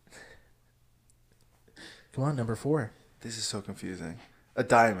 Come on, number 4. This is so confusing. A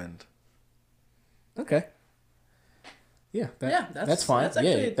diamond. Okay. Yeah, that's fine. that's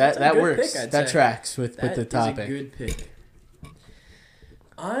actually- yeah, that's a that good works. pick, I'd that say. tracks with That the is topic. a good pick.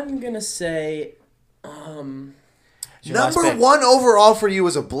 I'm gonna say, Your last Number pick. 1 overall for you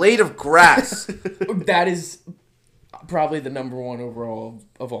is a blade of grass. that is probably the number 1 overall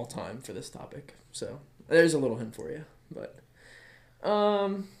of all time for this topic. So there's a little hint for you, but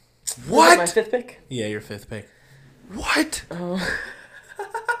What? My fifth pick? Yeah, your fifth pick. What?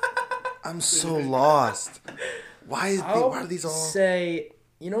 I'm so lost. Why are these all... say...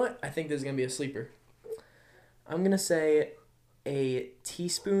 You know what? I think this is going to be a sleeper. I'm going to say a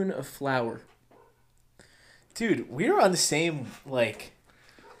teaspoon of flour. Dude, we were on the same, like...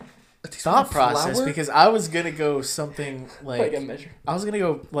 thought process because I was gonna go something like a measure. I was gonna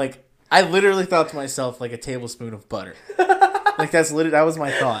go like I literally thought to myself like a tablespoon of butter. Like that was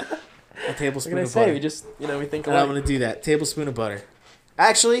my thought. A tablespoon of butter. We just we think. And I'm gonna do that tablespoon of butter.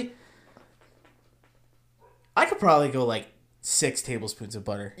 Actually, I could probably go like 6 tablespoons of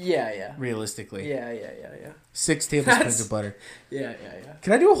butter. Yeah. Realistically. Yeah. 6 tablespoons of butter. Yeah.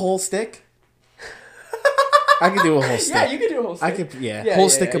 Can I do a whole stick? I could do a whole stick. Yeah, you could do a whole stick. I could, whole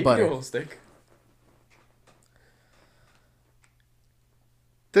stick of butter. You could do a whole stick.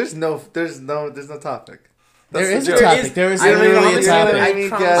 There's no topic. There is a topic. There is literally a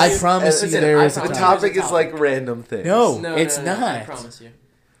topic. I promise you there is a topic. The topic is like random things. No, it's not. I promise you.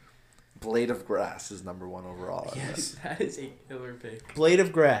 Blade of grass is number 1 overall. Yes. That is a killer pick. Blade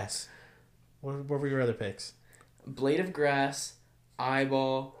of grass. What were your other picks? Blade of grass,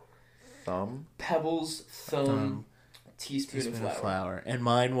 eyeball, thumb, pebbles, thumb, teaspoon of flour. And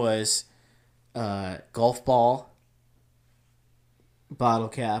mine was golf ball, bottle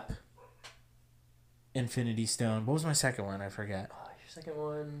cap, infinity stone. What was my second one? I forget. Oh, your second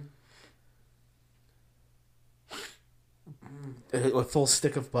one. A full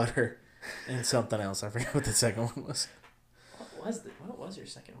stick of butter and something else. I forget what the second one was. What was your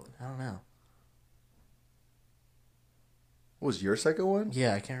second one? I don't know. What was your second one?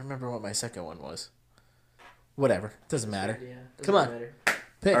 Yeah, I can't remember what my second one was. Whatever. Doesn't matter. Yeah, Come on. matter.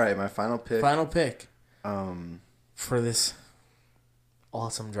 Pick. All right, my final pick. For this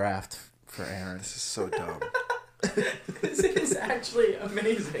awesome draft for Aaron. This is so dumb. This is actually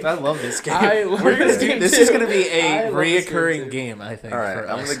amazing. I love this game. I love this game This too. is going to be a I love reoccurring game, I think. All right,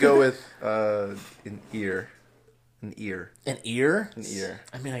 I'm going to go with an ear. An ear. An ear? An ear.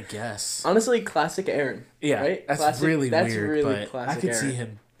 I mean, I guess. Honestly, classic Aaron. Yeah, right? That's classic, really that's weird, really but classic I could Aaron. see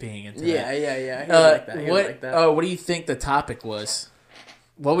him being into Yeah. that. He like that. He like that. What do you think the topic was?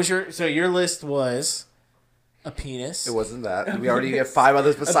 What was your list was a penis. It wasn't that. We already have 5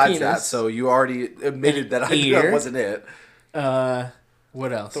 others besides that, so you already admitted that that wasn't it.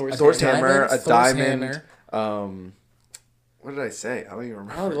 What else? Thor's hammer, a diamond. Hammer. What did I say? I don't even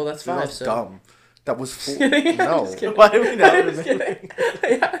remember. Oh, well, that's 5. That's so. dumb. That was 4. No. Why do we not remember?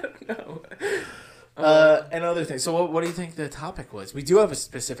 I don't know. And other things. So what do you think the topic was? We do have a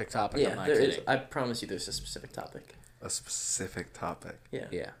specific topic. Yeah, there is. I promise you there's a specific topic. A specific topic.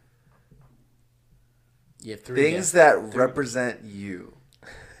 Yeah. You have 3 things that represent you.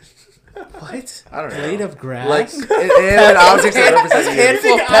 What? I don't know. Blade of grass? Like, and objects that represent you.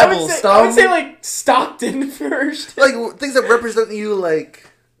 Handful of pebbles. I would say like Stockton first. Like, things that represent you, like,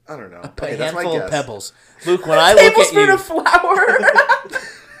 I don't know. A handful of pebbles. Luke, when I look at tablespoon you... of flour.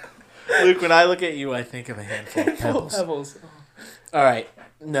 Luke, when I look at you, I think of a handful of pebbles. All right.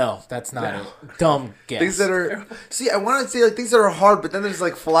 No, that's not it. Dumb guess. Things that are... See, I want to say, like, things that are hard, but then there's,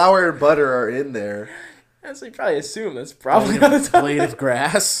 like, flour and butter are in there. So you probably assume that's probably not the topic. Blade of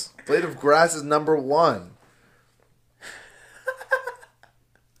grass. Blade of grass is number 1.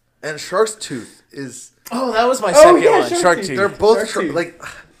 And shark's tooth is... Oh, that was my second one. Shark Tooth. They're both, Shark tooth. like,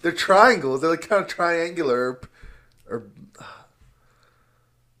 they're triangles. They're, like, kind of triangular. Or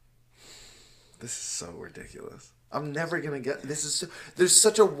This is so ridiculous. I'm never going to get... There's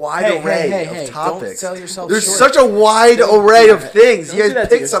such a wide array of topics. Don't sell yourself There's short. such a wide array of things. Don't You do guys that to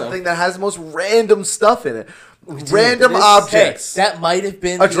pick yourself. something that has the most random stuff in it. Random objects. Hey, that might have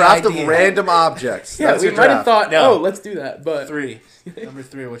been A draft the idea. of random objects. Yeah, That's we your might have draft. thought, No. let's do that, but 3. Number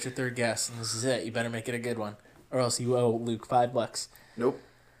 3. What's your third guess? And this is it. You better make it a good one, or else you owe Luke $5. Nope.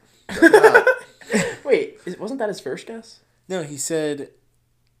 Not. wait, wasn't that his first guess? No, he said.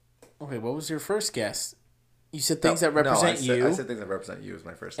 Okay, what was your first guess? You said things that represent you. I said things that represent you is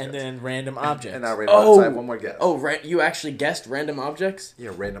my first and guess. then random objects. And now random objects. I have one more guess. Oh, you actually guessed random objects?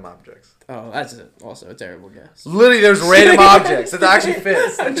 Yeah, random objects. Oh, that's also a terrible guess. Literally, there's random objects. That actually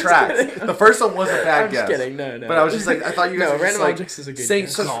fits. It tracks. The first one was a bad guess. I'm just kidding. No. But I was just like, I thought you guys were just random like objects is a good saying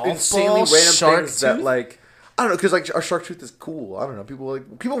guess. such Golf insanely ball, random shark things that, tooth? like, I don't know, because, like, our shark tooth is cool. I don't know.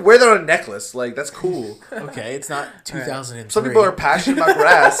 People wear that on a necklace. Like, that's cool. Okay, it's not 2003. Some people are passionate about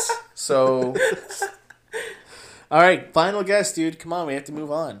grass, so... All right, final guess, dude. Come on, we have to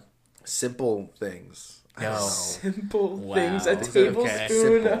move on. Simple things. I don't know. Simple Wow. things. A Okay. tablespoon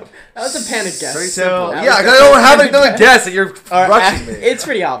Simple. of... That was a panic guess. Very So- simple. That Yeah, was because I don't have another guess, and you're rushing me. It's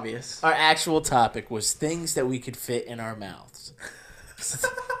pretty obvious. Our actual topic was things that we could fit in our mouths.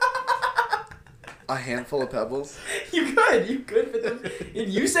 A handful of pebbles. You could fit them.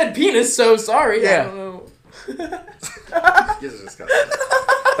 You said penis, so sorry. Yeah. I don't know.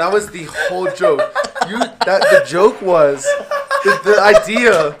 That was the whole joke. The joke was the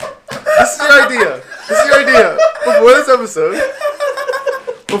idea. This is your idea. Before this episode,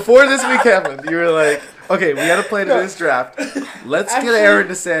 before this week happened, you were like, okay, we gotta play this draft. Let's get Aaron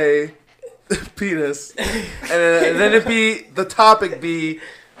to say penis, and then the topic be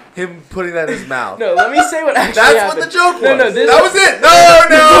him putting that in his mouth. No, let me say what actually happened. happened. What the joke was. No, That was it. No.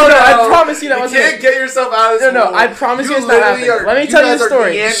 I promise you that wasn't You can't get yourself out of this. No, I promise you it's not happening. Let me tell you the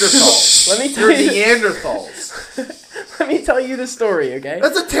story. Neanderthals. Let me tell you. Neanderthals. Let me tell you the story, okay?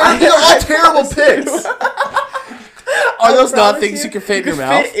 That's a terrible. These are all terrible picks. Are those not things you can fit in your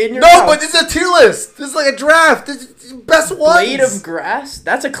mouth? No, but this is a tier list. This is like a draft. This is best ones. Blade of grass?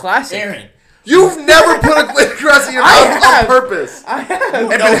 That's a classic. Aaron. You've never put a blade of grass in your mouth on purpose. I have. And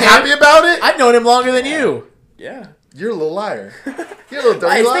been happy about it? I've known him longer than you. Yeah. You're a little liar. You're a little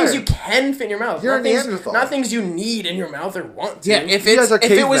dirty It's liar. things you can fit in your mouth. You're not a things, Neanderthal. not things you need in your mouth or want to. Yeah, if You guys are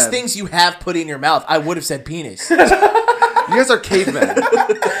it was cavemen. things you have put in your mouth, I would have said penis. You guys are cavemen.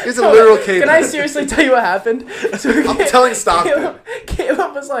 He's a literal caveman. Can I seriously tell you what happened? So I'm telling Stockton.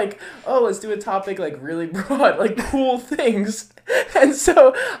 Caleb was like, "Oh, let's do a topic like really broad, like cool things." And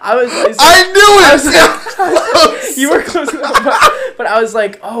so I was like, I knew it. Close. You were close enough, but I was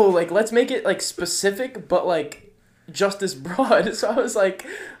like, "Oh, like let's make it like specific, but like just as broad." So I was like,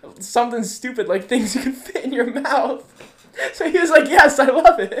 something stupid like things you can fit in your mouth. So he was like, "Yes, I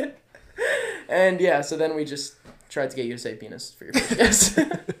love it." And yeah, so then we just tried to get you to say penis for your first guess.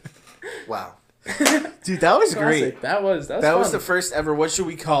 Wow. Dude, that was Classic. great. That was That fun. was the first ever, what should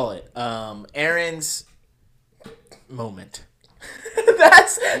we call it? Aaron's moment.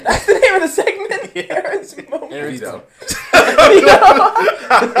 That's the name of the segment. Aaron's moment. Aaron's Veto.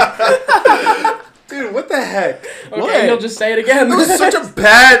 moment. Dude, what the heck? Okay, What? he'll just say it again. That was such a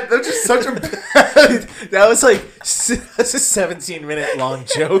bad. That was just such a bad. That was like, that's a 17-minute long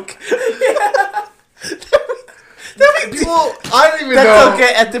joke. People, I don't even That's know.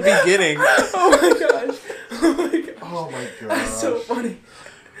 okay at the beginning. Oh my gosh. Oh my gosh. Oh my god. That's so funny.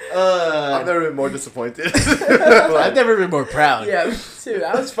 I've never been more disappointed. I've never been more proud. Yeah, me too.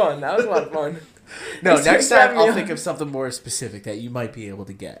 That was fun. That was a lot of fun. No, Thanks next for time having me I'll on. think of something more specific that you might be able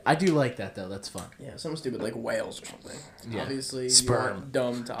to get. I do like that though. That's fun. Yeah, something stupid like whales or something. Yeah. Obviously, Sperm. you want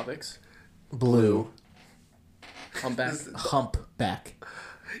dumb topics. Blue. Humpback. Humpback.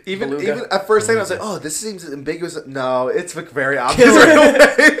 Even Beluga. at first second, I was like, "Oh, this seems ambiguous." No, it's very obvious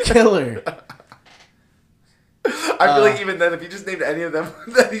right away. Killer. I feel like even then, if you just named any of them,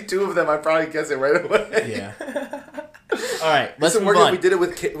 any two of them, I'd probably guess it right away. Yeah. All right, let's Listen, move on. we did it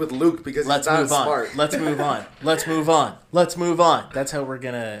with Luke because Let's he's not move on. smart. Let's move on. Let's move on. Let's move on. That's how we're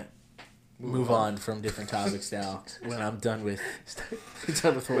gonna move on from different topics now. When I'm done with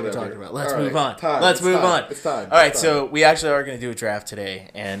what we're Whatever. talking about. Let's All move right. on. Time. Let's It's move time. on. It's time. All right, It's so we actually are going to do a draft today,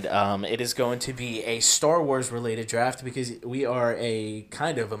 and it is going to be a Star Wars related draft because we are a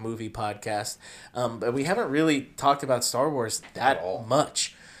kind of a movie podcast, but we haven't really talked about Star Wars that At all.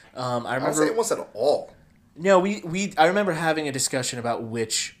 much. I I would say remember. almost at all. No, I remember having a discussion about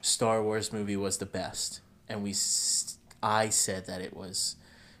which Star Wars movie was the best, and I said that it was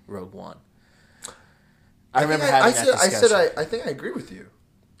Rogue One. I remember having that discussion. I think I agree with you.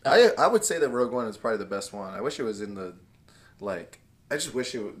 I would say that Rogue One is probably the best one. I wish it was in the, like, I just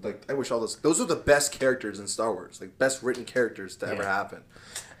wish it would, like, I wish all those are the best characters in Star Wars, like, best written characters to ever happen.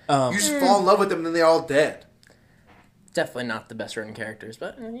 You just fall in love with them and then they're all dead. Definitely not the best written characters,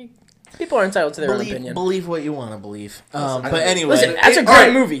 but people are entitled to their own opinion. Believe what you want to believe. But think- anyway, Listen, that's a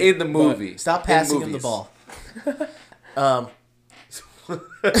great movie. In the movie. stop In passing him the movies. ball.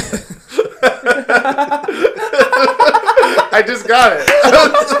 I just got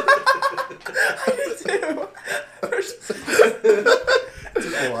it.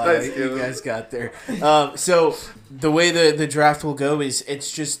 Nice, You Caleb. guys got there. So the way the draft will go is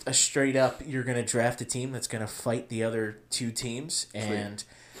it's just a straight up. You're gonna draft a team that's gonna fight the other two teams, and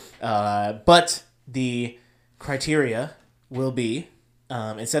but the criteria will be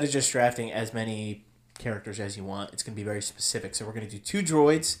instead of just drafting as many characters as you want, it's gonna be very specific. So we're gonna do two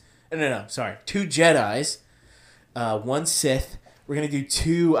droids. Two Jedis, one Sith. We're gonna do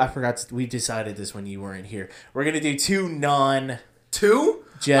two. We decided this when you weren't here. We're gonna do two non. Two?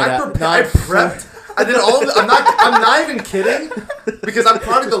 Jedi. I prepped. I did all of it. I'm not even kidding. Because I'm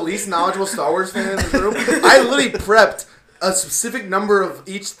probably the least knowledgeable Star Wars fan in the room. I literally prepped a specific number of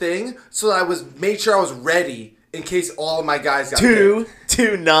each thing so that made sure I was ready in case all of my guys got Two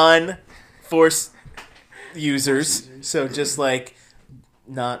non-Force users. So just like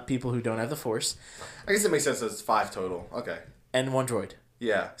not people who don't have the Force. I guess it makes sense that it's 5 total. Okay. And 1 droid.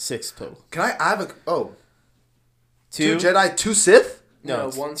 Yeah. 6 total. Can I have a... Oh. 2 Jedi, 2 Sith? No,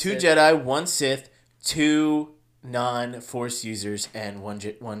 No, 1 2 Sith. Jedi, 1 Sith, 2 non-Force users, and 1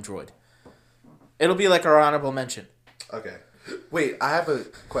 droid. It'll be like our honorable mention. Okay. Wait, I have a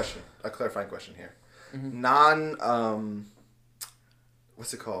question. A clarifying question here.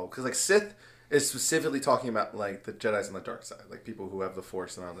 What's it called? Because, like, Sith is specifically talking about, like, the Jedis on the dark side. Like, people who have the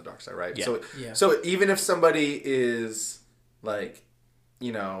Force and are on the dark side, right? Yeah. So even if somebody is, like,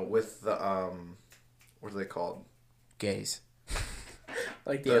 you know, with the, what are they called? Gays.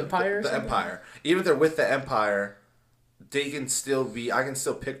 Like the Empire or The something? Empire. Even if they're with the Empire, they can still be... I can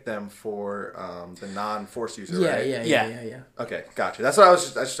still pick them for the non-Force user, right? Yeah. Okay, gotcha. That's what I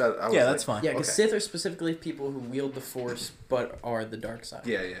was just... I was Yeah, like, that's fine. Yeah, because Okay. Sith are specifically people who wield the Force but are the dark side.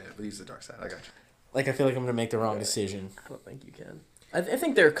 Yeah, but use the dark side. I got you. Like, I feel like I'm going to make the wrong decision. I don't think you can. I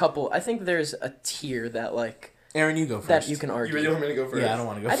think there are a couple. I think there's a tier that, like... Aaron, you go first. That you can argue. You really want me to go first? Yeah, I don't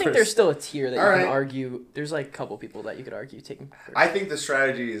want to go I first. think there's still a tier that All you right. can argue. There's, like, a couple people that you could argue taking first. I think the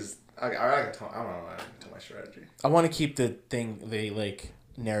strategy is... I don't know. I can tell my strategy. I want to keep the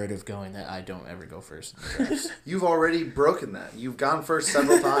narrative going that I don't ever go first. You've already broken that. You've gone first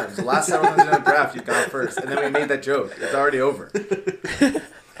several times. The last several times in a draft, you've gone first. And then we made that joke. It's already over.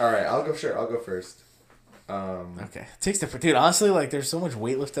 All right, I'll go first. Okay. Takes the... Dude, honestly, like, there's so much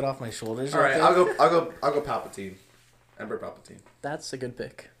weight lifted off my shoulders. All right, there. I'll go Palpatine. Emperor Palpatine. That's a good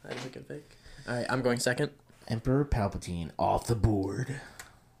pick. That is a good pick. All right, I'm going second. Emperor Palpatine off the board.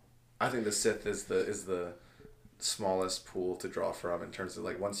 I think the Sith is the smallest pool to draw from in terms of,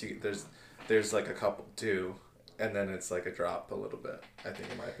 like, once you there's like a couple too, and then it's like a drop a little bit. I think,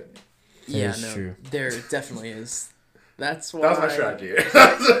 in my opinion. Yeah, is no, true. there definitely is. That's why. That was my strategy.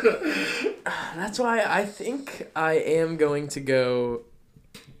 That's why I think I am going to go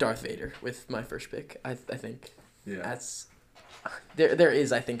Darth Vader with my first pick. I think Yeah. that's there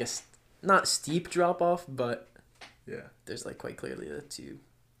is, I think, not steep drop off, but Yeah. there's, like, quite clearly the two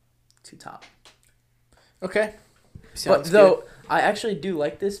top. Okay. But Sounds though good. I actually do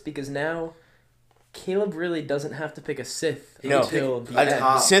like this because now Caleb really doesn't have to pick a Sith No. until the I- end.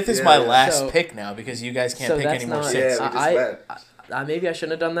 top. Sith is Yeah, my yeah. last So- pick now because you guys can't so pick that's any more not- Yeah, Siths. we just I- went. Maybe I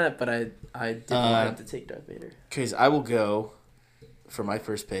shouldn't have done that, but I did want to take Darth Vader. Because I will go for my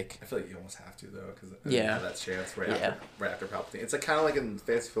first pick. I feel like you almost have to though, because Yeah. that chance Yeah. right after Palpatine. It's like kind of like in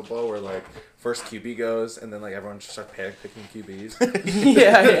fantasy football where, like, first QB goes and then, like, everyone just starts picking QBs.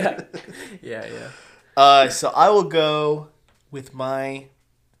 yeah. So I will go with my...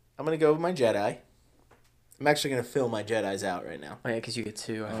 I'm going to go with my Jedi. I'm actually going to fill my Jedis out right now. Oh yeah, because you get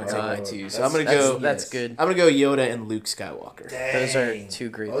two. I'm I going to forgot. take my two. So That's- I'm going to go... That's good. I'm going to go Yoda and Luke Skywalker. Those are two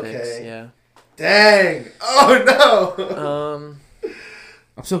great picks. Okay. Yeah. Dang! Oh no!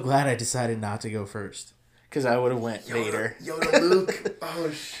 I'm so glad I decided not to go first. Because I would have went Vader. Yoda Luke. Oh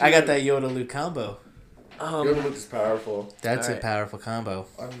shit! I got that Yoda Luke combo. Yoda Luke is powerful. That's Alright. a powerful combo.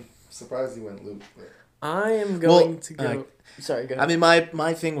 I'm surprised he went Luke. But... I am going to go. uh, Sorry, go I ahead. mean,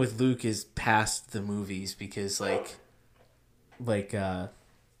 my thing with Luke is past the movies because, like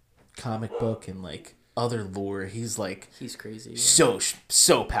comic book and, like, other lore, he's, like, He's crazy.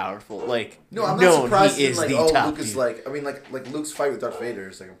 so powerful. Like, No, I'm not known surprised. he is Like, the oh, top Luke is dude. like. I mean, like Luke's fight with Darth Vader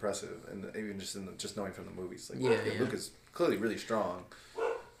is, like, impressive, and even just knowing from the movies, like, Yeah. Luke is clearly really strong.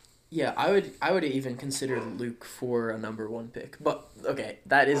 Yeah, I would even consider Luke for a number one pick. But okay,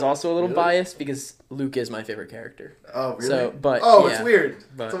 that is also a little Really? biased because Luke is my favorite character. Oh really? So, but oh, yeah, it's weird.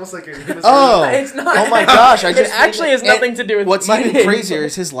 but- It's almost like you're. Oh! It's not. Oh my gosh, I It just actually has and nothing to do with What's my even name. crazier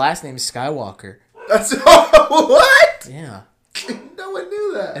is his last name is Skywalker. That's what? Yeah. No one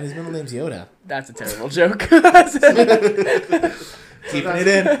knew that. And his middle name's Yoda. That's a terrible joke. Keeping it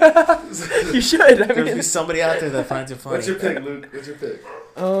in. You should. I There'll be mean, somebody out there that finds it funny. What's your pick, Luke? What's your pick?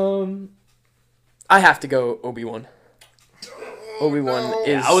 I have to go Obi-Wan. Obi-Wan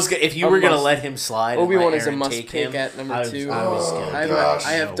is. I was if you a were gonna must- let him slide. and Obi-Wan let is a Aaron must take pick him, at number I was- two. I was gonna Oh, go, gosh.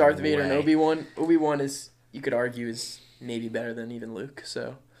 I have no Darth Vader and way. Obi-Wan. Obi-Wan is, you could argue, is maybe better than even Luke.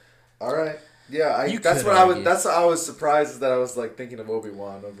 So All right. Yeah, You that's could what I was. argue. That's what I was surprised is that I was, like, thinking of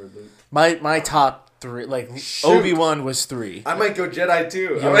Obi-Wan over Luke. My top three, like Shoot. Obi-Wan was 3. I might go Jedi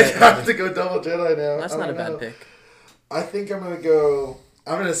too. I Yeah, might yeah. have to go double Jedi now. that's I not a don't bad know. pick. I think I'm gonna go.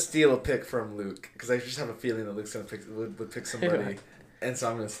 I'm gonna steal a pick from Luke because I just have a feeling that Luke's gonna would pick somebody, and so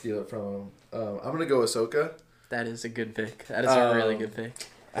I'm gonna steal it from him. I'm gonna go Ahsoka. That is a good pick. That is a really good pick.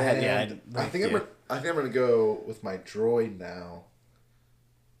 I had, And I think I'm gonna go with my droid now.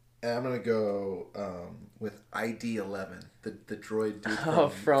 And I'm gonna go with ID-11, the droid dude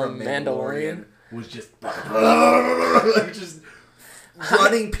From Mandalorian. was just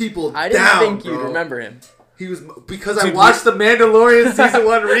running people I didn't down, think bro. you'd remember him. He was because I watched the Mandalorian season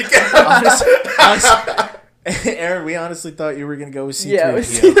 1 recap. Aaron, we honestly thought you were gonna go with C-3PO. Yeah,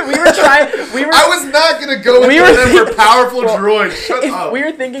 we were trying. I was not gonna go with them for powerful droids. Shut up. We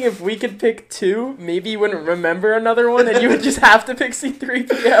were thinking if we could pick 2, maybe you wouldn't remember another one, and you would just have to pick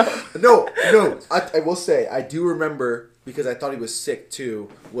C-3PO. No. I will say I do remember because I thought he was sick too.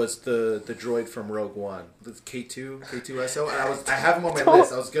 Was the droid from Rogue One, the K2SO, and I have him on my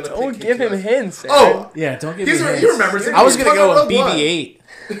list. I was gonna. Don't pick give him K2SO. hints. Oh yeah, don't give me hints. He remembers it. I was gonna go with Rogue One. BB-8.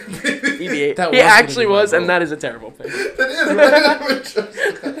 BB-8. That He was actually gonna be was, my and that is a terrible pick. That is right.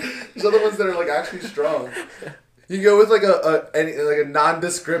 There's other ones that are like actually strong. You go with like a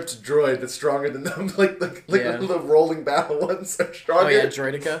nondescript droid that's stronger than them, like the rolling battle ones are stronger. Oh yeah,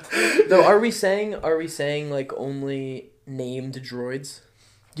 Droideka. Though, are we saying like only named droids?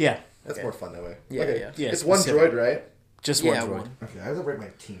 Yeah, that's more fun that way. Yeah, okay. yeah. It's specific. one droid, right? Just Yeah, one droid. one. Okay, I have to write my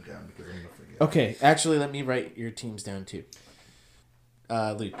team down because I'm gonna forget. Okay, actually, let me write your teams down too.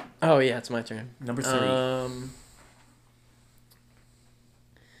 Luke. Oh yeah, it's my turn. Number 3.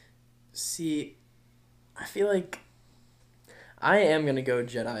 See, I feel like I am gonna go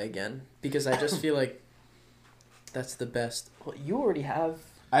Jedi again because I just feel like that's the best. Well, you already have,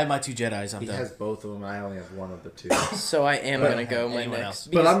 I have my 2 Jedis. I'm He done. has both of them. I only have one of the 2. so I am But gonna go my anyone next. else.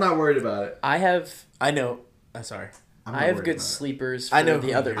 But I'm not worried about it. I have I know. I'm sorry. I'm I not have worried good about it. sleepers for I know the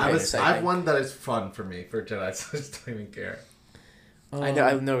who other you're picks. I I have think. one that is fun for me for Jedi, so I just don't even care. I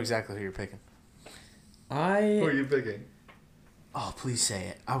know exactly who you're picking. Who are I you picking? Oh, please say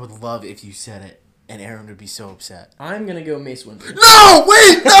it. I would love if you said it, and Aaron would be so upset. I'm gonna go Mace Windu. No,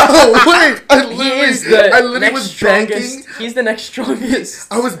 wait, I He is the literally next was strongest. banking. He's the next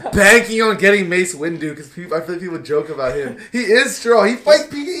strongest. I was banking on getting Mace Windu because I feel like people joke about him. He is strong. He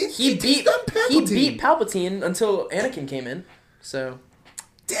fights. He beat Palpatine until Anakin came in. So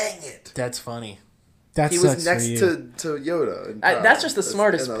Dang it! That's funny. That He sucks was next for you. to Yoda. that's just the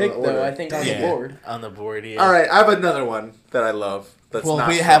smartest in pick, order. though. I think on Yeah, the board. on the board. Yeah. All right, I have another one that I love. That's Well, not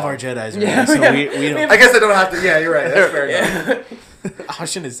we strong. have our Jedi's already, Yeah, so yeah. we don't. I guess I don't have to. Yeah, you're right. That's fair enough. Yeah. I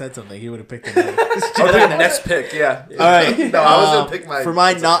shouldn't have said something. He would have picked another. I'll pick the next pick. Yeah. All right. No, I was gonna pick my. For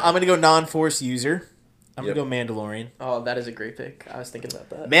mine, I'm gonna go non-Force user. I'm Yep. gonna go Mandalorian. Oh, that is a great pick. I was thinking about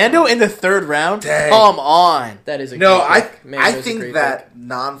that. Mando in the 3rd round. Dang. Come on. That is a No, great pick. Man, I that is a think great that pick.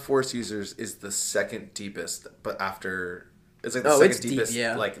 non-force users is the second deepest, but after it's like the Oh, second it's deep, deepest.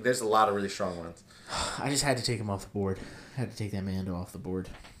 yeah. Like there's a lot of really strong ones. I just had to take him off the board. I had to take that Mando off the board.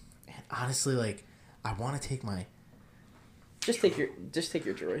 And honestly, like, I want to take my. Just take your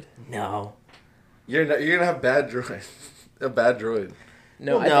droid. No. You're gonna have bad droid, a bad droid.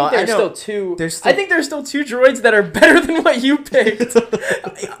 No, Well, no, I think I there's know. still 2. There's still- I think there's still 2 droids that are better than what you picked.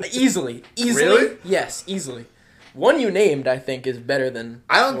 Easily. Really? Yes, easily. One you named, I think, is better than.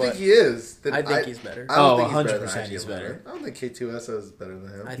 I don't what- think he is. I think he's better. I don't Oh, think he's better 100% than he's IGN. better. I don't think K2SO is better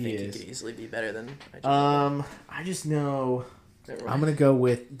than him. I He think he is. could easily be better than. I just know. I'm gonna go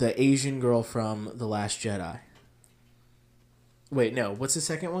with the Asian girl from The Last Jedi. Wait, no. What's the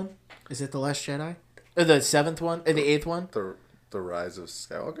second one? Is it The Last Jedi? Or the 7th one? Or the 8th one? The Rise of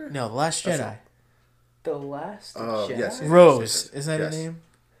Skywalker. No, The Last That's Jedi. The Last Oh, Jedi? yes. Rose. Is that Yes. her name?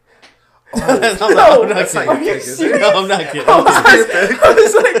 Oh, I'm not that's not kidding. your pick, is it? No, I'm not kidding. I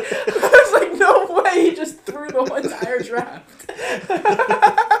was like, no way! He just threw the whole entire draft.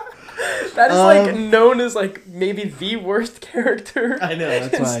 That is like known as like maybe the worst character. I know,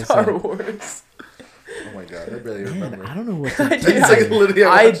 that's in why I Star said it. Wars. Oh my god, I barely Man, remember. I don't know what to I do. do. It's like literally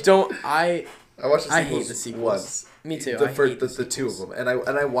I watched the I sequels hate the sequels. once. Me too. The I first, hate the two of them, and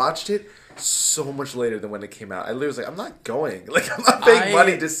I watched it so much later than when it came out. I literally was like, I'm not going. Like I'm not paying I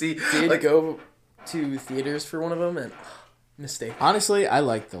money to see. did Like go to theaters for one of them and mistake. Honestly, I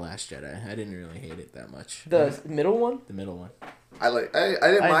liked The Last Jedi. I didn't really hate it that much. The middle one? The middle one. I didn't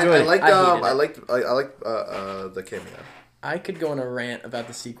mind. enjoyed I it. liked I hated the cameo. I could go on a rant about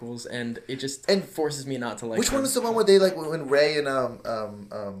the sequels and it just And forces me not to like Which them. one was the one where they like when Ray and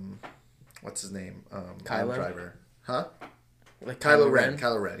what's his name Kylo? Driver, huh? Like Kylo Ren.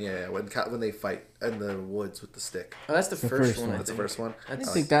 Yeah. When they fight in the woods with the stick. Oh, that's the first one. That's the first one. I didn't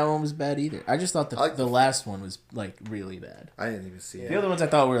think that one was bad either. I just thought I like the last one was like really bad. I didn't even see The it. other ones I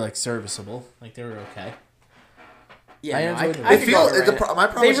thought were like serviceable. Like they were okay. Yeah, I no, enjoyed them. I It could feel go on a the rant. my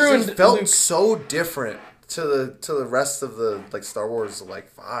problem They is it ruined just felt Luke. so different to the rest of the like Star Wars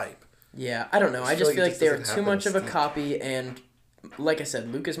like vibe. Yeah, I don't know. I I just feel feel like like it they were doesn't too happen much of a as deep. copy, and like I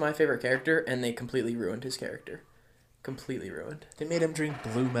said, Luke is my favorite character, and they completely ruined his character. Completely ruined. They made him drink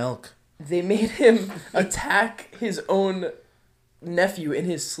blue milk. They made him attack his own nephew in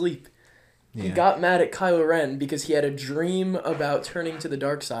his sleep. He got mad at Kylo Ren because he had a dream about turning to the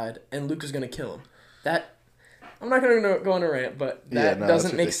dark side, and Luke was going to kill him. That... I'm not going to go on a rant, but that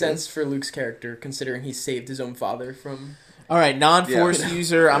doesn't make sense for Luke's character, considering he saved his own father from... All right, non-Force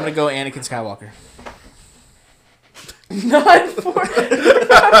user, I'm going to go Anakin Skywalker.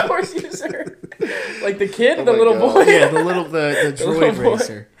 Non-Force user. Like the kid, the little boy? Yeah, the droid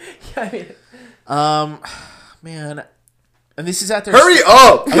racer. Yeah, I mean... Man... And this is at their... Hurry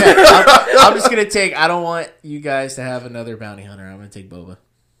up! Okay, I'm just going to take... I don't want you guys to have another bounty hunter. I'm going to take Boba.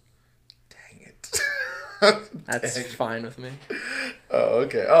 Dang it. That's fine with me. Oh,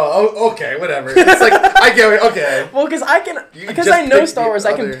 okay. Oh, okay, whatever. It's like, I get it. Okay. Well, because I know Star Wars,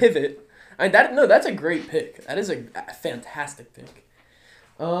 I can pivot. That's a great pick. That is a fantastic pick.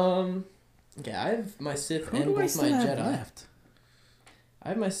 Yeah, I have my Sith and both my Jedi. Left? I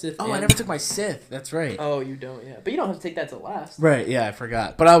have my Sith. Oh, I never took my Sith. That's right. Oh, you don't, yeah. But you don't have to take that to last. Right, yeah, I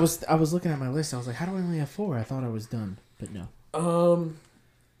forgot. But I was looking at my list. I was like, how do I only have 4? I thought I was done, but no.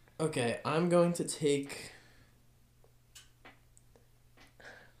 Okay, I'm going to take...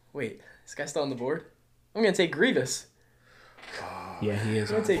 Wait, this guy's still on the board? I'm going to take Grievous. Yeah, he is.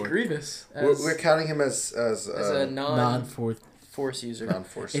 I'm going to take Grievous. We're counting him as a non-Force user.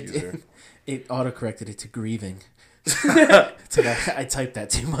 Non-Force user. It auto-corrected it to grieving. It's like I typed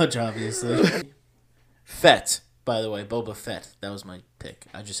that too much, obviously. Fett, by the way, Boba Fett. That was my pick.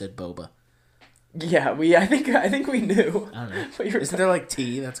 I just said Boba. Yeah, I think we knew. I don't know. Isn't there like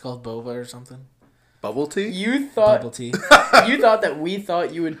tea that's called Boba or something? Bubble tea? You thought Bubble tea. You thought that we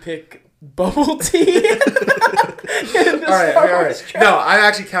thought you would pick bubble tea. all right. No, I'm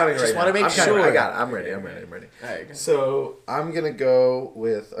actually counting right now. Just want to make sure. I got it. I'm ready. All right, so I'm gonna go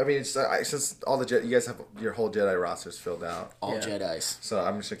with. I mean, it's, since all the you guys have your whole Jedi rosters filled out. All Jedis. So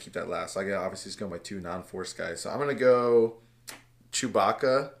I'm just gonna keep that last. So I got obviously just go my 2 non-Force guys. So I'm gonna go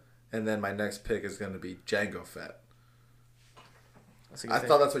Chewbacca, and then my next pick is gonna be Jango Fett. I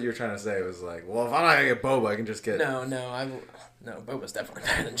thought that's what you were trying to say. It was like, well, if I'm not gonna get Boba, I can just get. No, Boba's definitely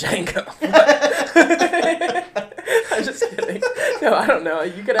better than Jango. I'm just kidding. No, I don't know.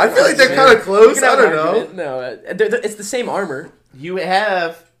 You could. I feel like they're kind of close. I don't know. No, it's the same armor. You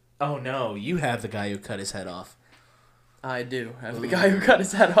have. Oh no, you have the guy who cut his head off. I do have the guy who cut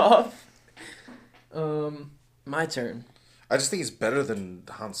his head off. My turn. I just think he's better than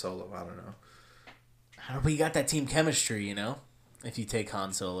Han Solo. I don't know. But you got that team chemistry, you know. If you take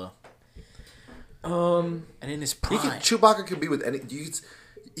Han Solo. And in his prime, Chewbacca can be with any.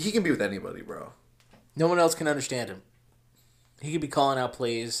 He can be with anybody, bro. No one else can understand him. He could be calling out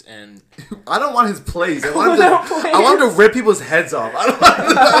plays, and I don't want his plays. I want him to rip people's heads off. I don't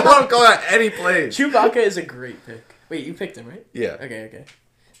want him calling out any plays. Chewbacca is a great pick. Wait, you picked him, right? Yeah. Okay.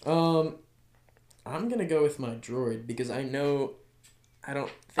 I'm gonna go with my droid because I know.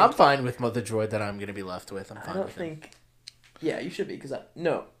 I'm fine with the droid that I'm gonna be left with. I don't think. Yeah, you should be because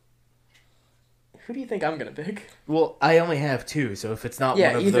no. Who do you think I'm gonna pick? Well, I only have 2, so if it's not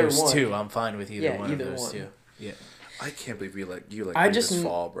one of those 2, I'm fine with either one of those 2. Yeah. I can't believe you like this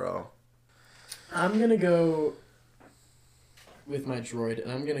fall, bro. I'm gonna go with my droid,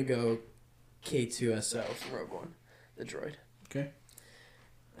 and I'm gonna go K2SO from Rogue One, the droid. Okay.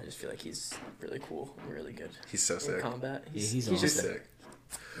 I just feel like he's really cool and really good. He's so sick. In combat. He's just sick.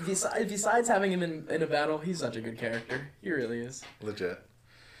 Besides having him in a battle, he's such a good character. He really is. Legit.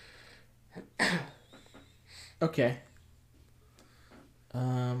 Okay.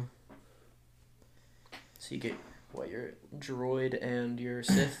 So you get your droid and your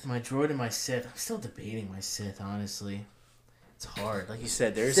Sith? My droid and my Sith. I'm still debating my Sith, honestly. It's hard. Like you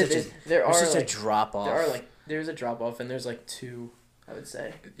said, there's such a drop off. There's a drop off, and there's 2, I would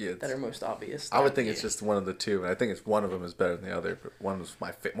say, that are most obvious. I would think it's just one of the 2, and I think it's one of them is better than the other, but one's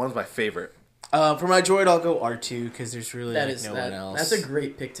my favorite. For my droid, I'll go R2 because there's really no one else. That's a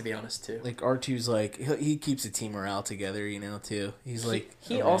great pick, to be honest, too. Like R2's he keeps the team morale together, you know, too. He's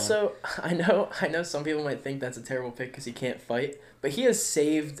he also I know some people might think that's a terrible pick because he can't fight, but he has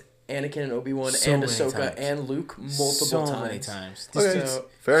saved Anakin and Obi-Wan and Ahsoka and Luke multiple times. Many times. Okay.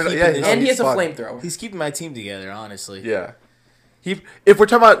 Fair enough. Yeah, and he has a flamethrower. He's keeping my team together, honestly. Yeah. If we're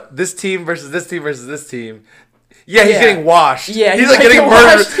talking about this team versus this team versus this team. Yeah, he's getting washed. Yeah, he's getting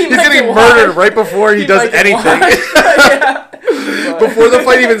murdered. He's getting murdered right before he does anything. Before the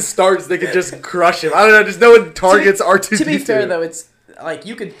fight even starts, they can just crush him. I don't know. Just no one targets R2D2. To be fair, though, it's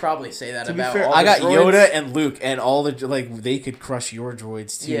you could probally say that about all I got the droids. Yoda and Luke, and all the they could crush your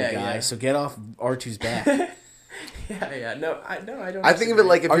droids too, guys. Yeah. So get off R2's back. Yeah. No, I don't. I think of it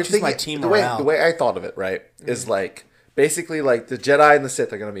like if R2's you're thinking my team the way I thought of it, right, is basically the Jedi and the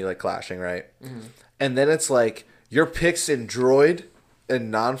Sith are gonna be clashing, right, and then it's your picks in droid and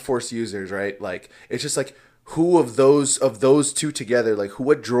non-Force users, right? Like it's just like who of those two together, like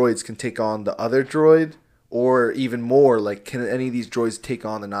what droids can take on the other droid, or even more, like can any of these droids take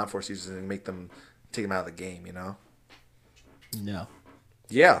on the non-Force users and take them out of the game? You know? No.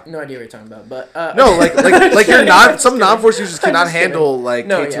 Yeah. No idea what you're talking about, but no, like you're not. Some non-Force users cannot handle like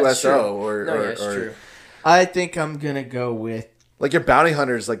K2SO or it's true. I think I'm gonna go with. Like your bounty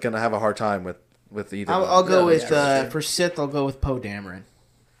hunter's like gonna have a hard time with either. I'll go with for Sith. I'll go with Poe Dameron.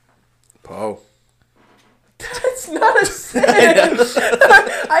 Poe. That's not a Sith.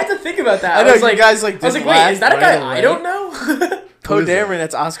 I had to think about that. I know was you guys like. I was like, wait, is that a guy I don't know? Poe Dameron,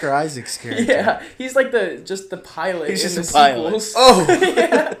 that's Oscar Isaac's character. Yeah, he's like the pilot. He's just in a the pilot. sequels. Oh,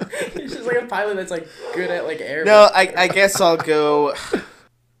 yeah, he's just like a pilot that's like good at like air. No, I guess I'll go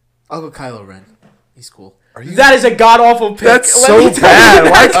Kylo Ren. He's cool. That is a god awful pick. That's so bad.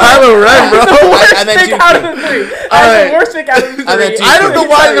 Why Kylo Ren, bro? The worst And then pick Dooku. out of the three. That's the worst pick out of the three. I don't know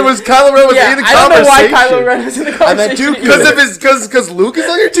why there was Kylo Ren was in the conversation. I don't know why Kylo Ren was in the conversation. Because Luke is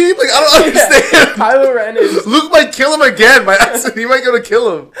on your team. Like I don't understand. Kylo Ren is. Luke might kill him again by accident. He might go to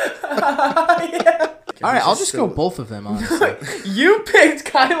kill him. Yeah. All right, I'll just go both of them, honestly. You picked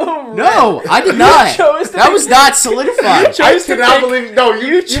Kylo Ren. No, I did not. That was not solidified. I cannot believe. No,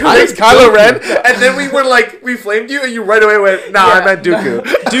 you picked Kylo Ren, and then we flamed you, and you right away went, "Nah, I meant Dooku."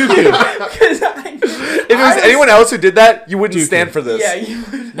 Dooku. If it was anyone else who did that, you wouldn't stand for this. Yeah, you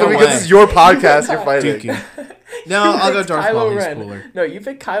would. No, because this is your podcast. You're fighting. Dooku. No, I'll go Darth Maul. He's cooler. No, you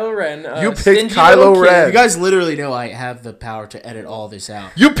picked Kylo Ren. You picked Kylo Ren. You guys literally know I have the power to edit all this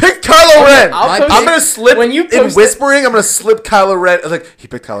out. You picked Kylo Ren. I'm gonna slip in whispering. I'm gonna slip Kylo Ren. Like he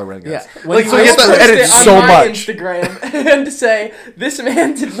picked Kylo Ren, guys. Yeah. Like so, you have to edit so much. Instagram and say this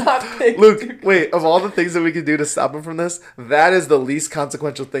man did not pick. Luke, wait. Of all the things that we could do to stop him from this, that is the least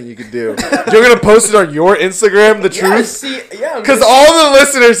consequential thing you could do. You're gonna post it on your Instagram. The truth. Because all the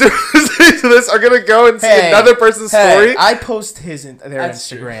listeners who are listening to this are gonna go and see another person's story. I post their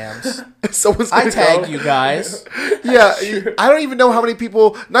Instagrams. Someone's I gonna tag you guys. Yeah, I don't even know how many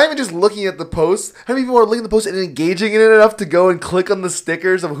people, not even just looking at the post, how many people are looking at the post and engaging in it enough to go and click on the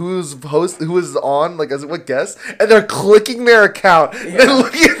stickers of who is on, like as what guest, and they're clicking their account, and then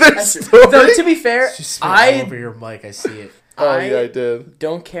looking at their story. Though, to be fair, all over your mic, I see it. Oh yeah, I did.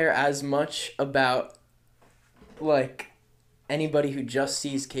 Don't care as much about like anybody who just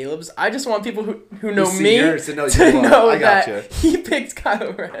sees Caleb's. I just want people who know me to know that he picked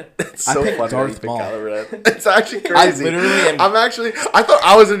Kylo Ren. It's so funny Darth Maul. Kylo Ren. It's actually crazy. I thought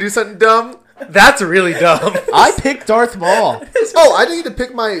I was gonna do something dumb. That's really dumb. I picked Darth Maul. Oh, I didn't need to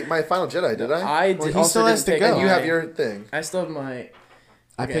pick my Final Jedi, did I? I did. He still has to go. And you have your thing. I still have my.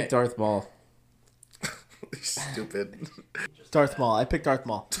 I picked Darth Maul. Stupid. Darth Maul. I picked Darth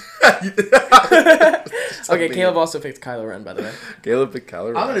Maul. Okay, Caleb also picked Kylo Ren, by the way. Caleb picked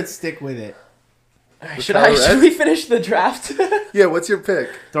Kylo Ren. I'm gonna stick with it. Should we finish the draft? Yeah, what's your pick?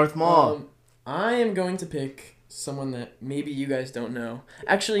 Darth Maul. I am going to pick someone that maybe you guys don't know.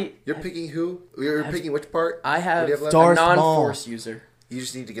 Actually, you're picking who? You're picking which part? I have a Darth non-Force user. You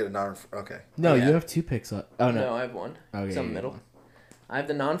just need to get a non. Okay. No, you have 2 picks left. Oh no, I have one. Okay, it's in the middle. I have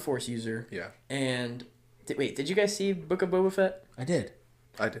the non-Force user. Yeah. And did you guys see Book of Boba Fett? I did.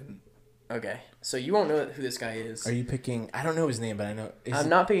 I didn't. Okay, so you won't know who this guy is. Are you picking? I don't know his name, but I know. I'm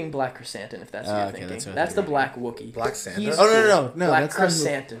not picking Black Chrysanthemum, if that's what you're thinking. That's the Black Wookiee. Black Santa? No. Black That's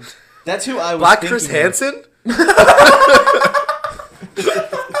Chrysanthemum. That's who I was. Black Chris Hansen? Why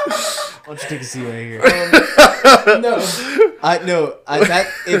don't you take a seat right here? No.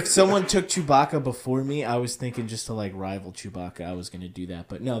 If someone took Chewbacca before me, I was thinking just to like rival Chewbacca, I was gonna do that.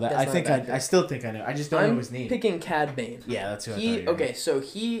 But no, I still think I know. I just don't know his name. I'm picking Cad Bane. Yeah, that's who I thought. Okay, so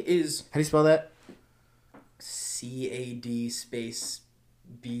he is. How do you spell that? CAD space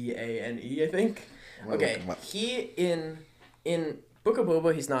BANE, I think. Okay, he in Book of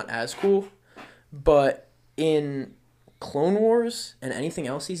Boba, he's not as cool, but in Clone Wars and anything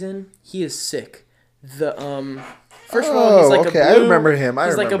else he's in, he is sick. The first of all, he's like a blue, I remember him.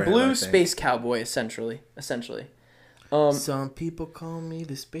 He's like a blue space cowboy, essentially. Some people call me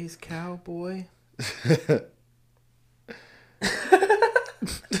the space cowboy.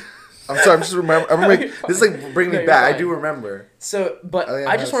 I'm sorry. I'm just remembering. This is like bringing me back. I do remember. So, but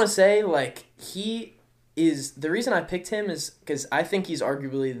I just want to say, like, he is the reason I picked him is because I think he's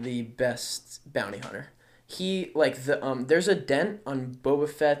arguably the best bounty hunter. He like there's a dent on Boba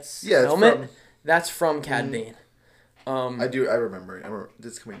Fett's helmet. That's from Cad Bane. I remember.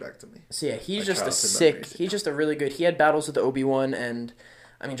 It's coming back to me. So yeah, he's just a sick. Memories. He's just a really good. He had battles with the Obi-Wan, and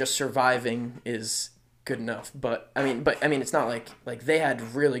I mean, just surviving is good enough. But I mean, it's not like they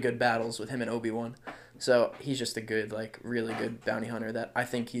had really good battles with him and Obi-Wan. So he's just a good, like, really good bounty hunter that I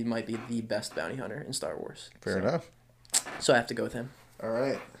think he might be the best bounty hunter in Star Wars. Fair enough. So I have to go with him. All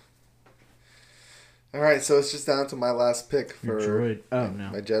right. All right, so it's just down to my last pick for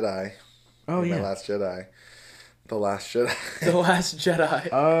my Jedi. Oh, yeah. My last Jedi. The Last Jedi. The Last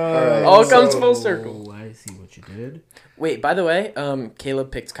Jedi. Alright, All comes full circle. I see what you did. Wait, by the way,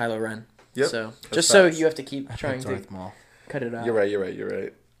 Caleb picked Kylo Ren. Yep. So that's just so facts. you have to keep trying to Darth Maul. cut it out. You're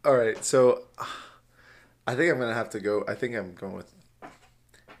right. All right, so I think I'm going to have to go. I think I'm going with...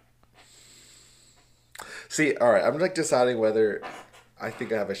 See, all right, I'm like deciding whether I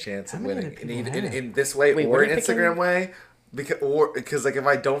think I have a chance of winning in this way Wait, or what are an you Instagram picking? way. Because like if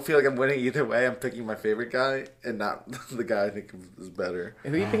I don't feel like I'm winning either way, I'm picking my favorite guy and not the guy I think is better.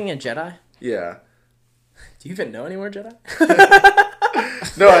 Who are you picking, a Jedi? Yeah. Do you even know any more Jedi?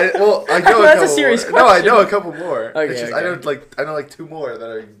 No, I know That's a couple a serious more. No, I know a question. couple more. Okay, It's just, okay. I know like two more that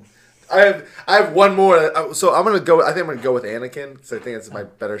are. I have one more. So I'm gonna go. I think I'm gonna go with Anakin because I think it's my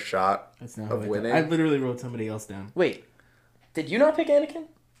better shot That's not of winning. I literally wrote somebody else down. Wait, did you not pick Anakin?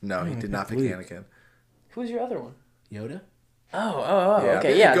 No, he I did not pick picked Anakin. Who's your other one? Yoda? Oh, Yeah,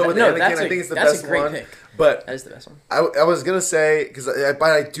 okay, yeah. Go with No, Anakin. that's I think it's the that's best a great one. pick. But That is the best one. I was gonna say but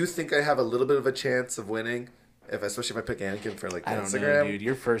I do think I have a little bit of a chance of winning, especially if I pick Anakin for like I don't Instagram. know, dude.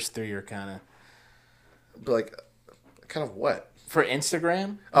 Your first three are kind of... But like, kind of what? For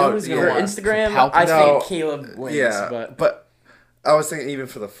Instagram? Oh, Nobody's yeah. gonna For watch Instagram, Palpatine. I No, think Caleb wins. Yeah, but I was thinking even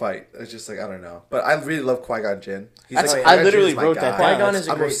for the fight, it's just like I don't know. But I really love Qui-Gon Jinn. He's That's- like, I Qui-Gon literally Jinn's my wrote that guy. down. Qui-Gon is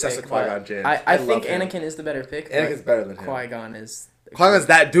a I'm great obsessed pick. with Qui-Gon Jinn. I think love him. Anakin is the better pick. Anakin's but better than him. Qui-Gon is... Qui-Gon's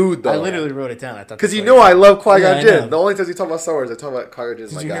that dude though. I literally wrote it down. I thought Because that's you what know you I said. love Qui-Gon Yeah, I Jinn. know. The only times you talk about Star Wars, I talk about Qui-Gon Jinn's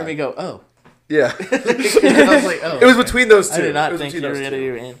Did my you guy. hear me go, oh? Yeah. I was like, oh. It was between those two. I did not It was think you between were those going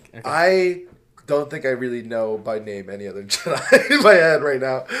to two. do it. Okay. I don't think I really know by name any other Jedi in my head right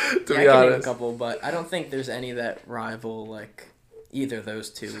now, to Yeah, be I can name a honest. couple, but I don't think there's any that rival, like, either of those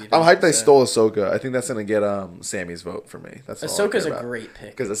two. Even, I'm hyped I so. stole Ahsoka. I think that's going to get Sammy's vote for me. That's all I Ahsoka's care a about. great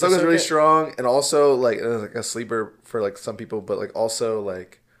pick. Because Ahsoka's really strong, and also like a sleeper for like some people, but like also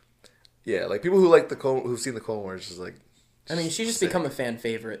like, yeah, like people who like who've seen the Clone Wars is like. I mean, she's just sick. become a fan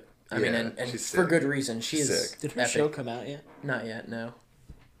favorite. I mean, Yeah, and she's for sick. good reason. She is Sick. Did her epic. show come out yet? Not yet, no.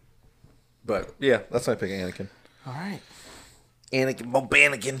 But yeah, that's my pick, Anakin. All right. Anakin,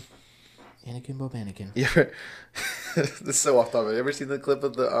 Anakin. Anakin Bobanakin. Yeah, this is so off topic. You ever seen the clip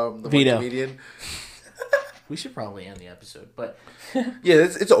of the one Vito. comedian? We should probably end the episode, but Yeah,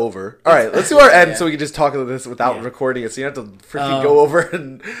 it's over. All right, let's do our end Yeah. so we can just talk about this without Yeah. recording it. So you don't have to freaking go over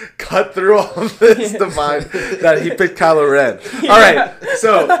and cut through all of this to find that he picked Kylo Ren. All right,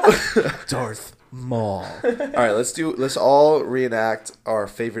 so Darth Maul. all right, let's all reenact our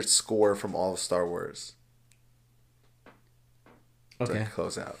favorite score from all of Star Wars. Okay. To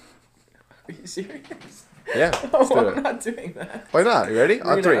close out. Are you serious? Yeah, let's do Oh, it. I'm not doing that. Why not? You ready? We're On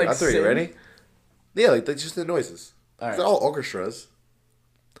gonna, three. like, On three. You sing? ready? Yeah, like just the noises. All right. They're all orchestras.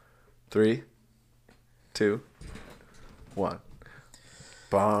 3, 2, 1.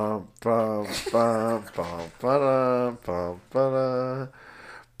 Bum bum bum bum ba-dum, bum ba-da.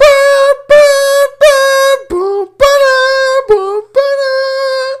 Bum, bum, bum, boom, ba-da, boom,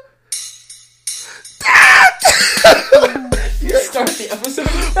 ba-da. You start the episode.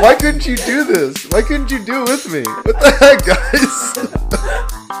 Why couldn't you do this? Why couldn't you do it with me? What the heck,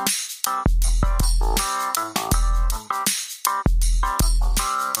 guys?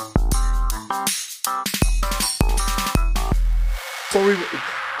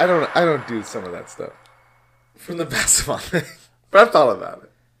 I don't do some of that stuff from the basketball thing, but I thought about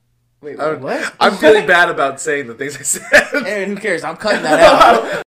it. Wait, I don't- what? I'm feeling bad about saying the things I said. Aaron, who cares? I'm cutting that out.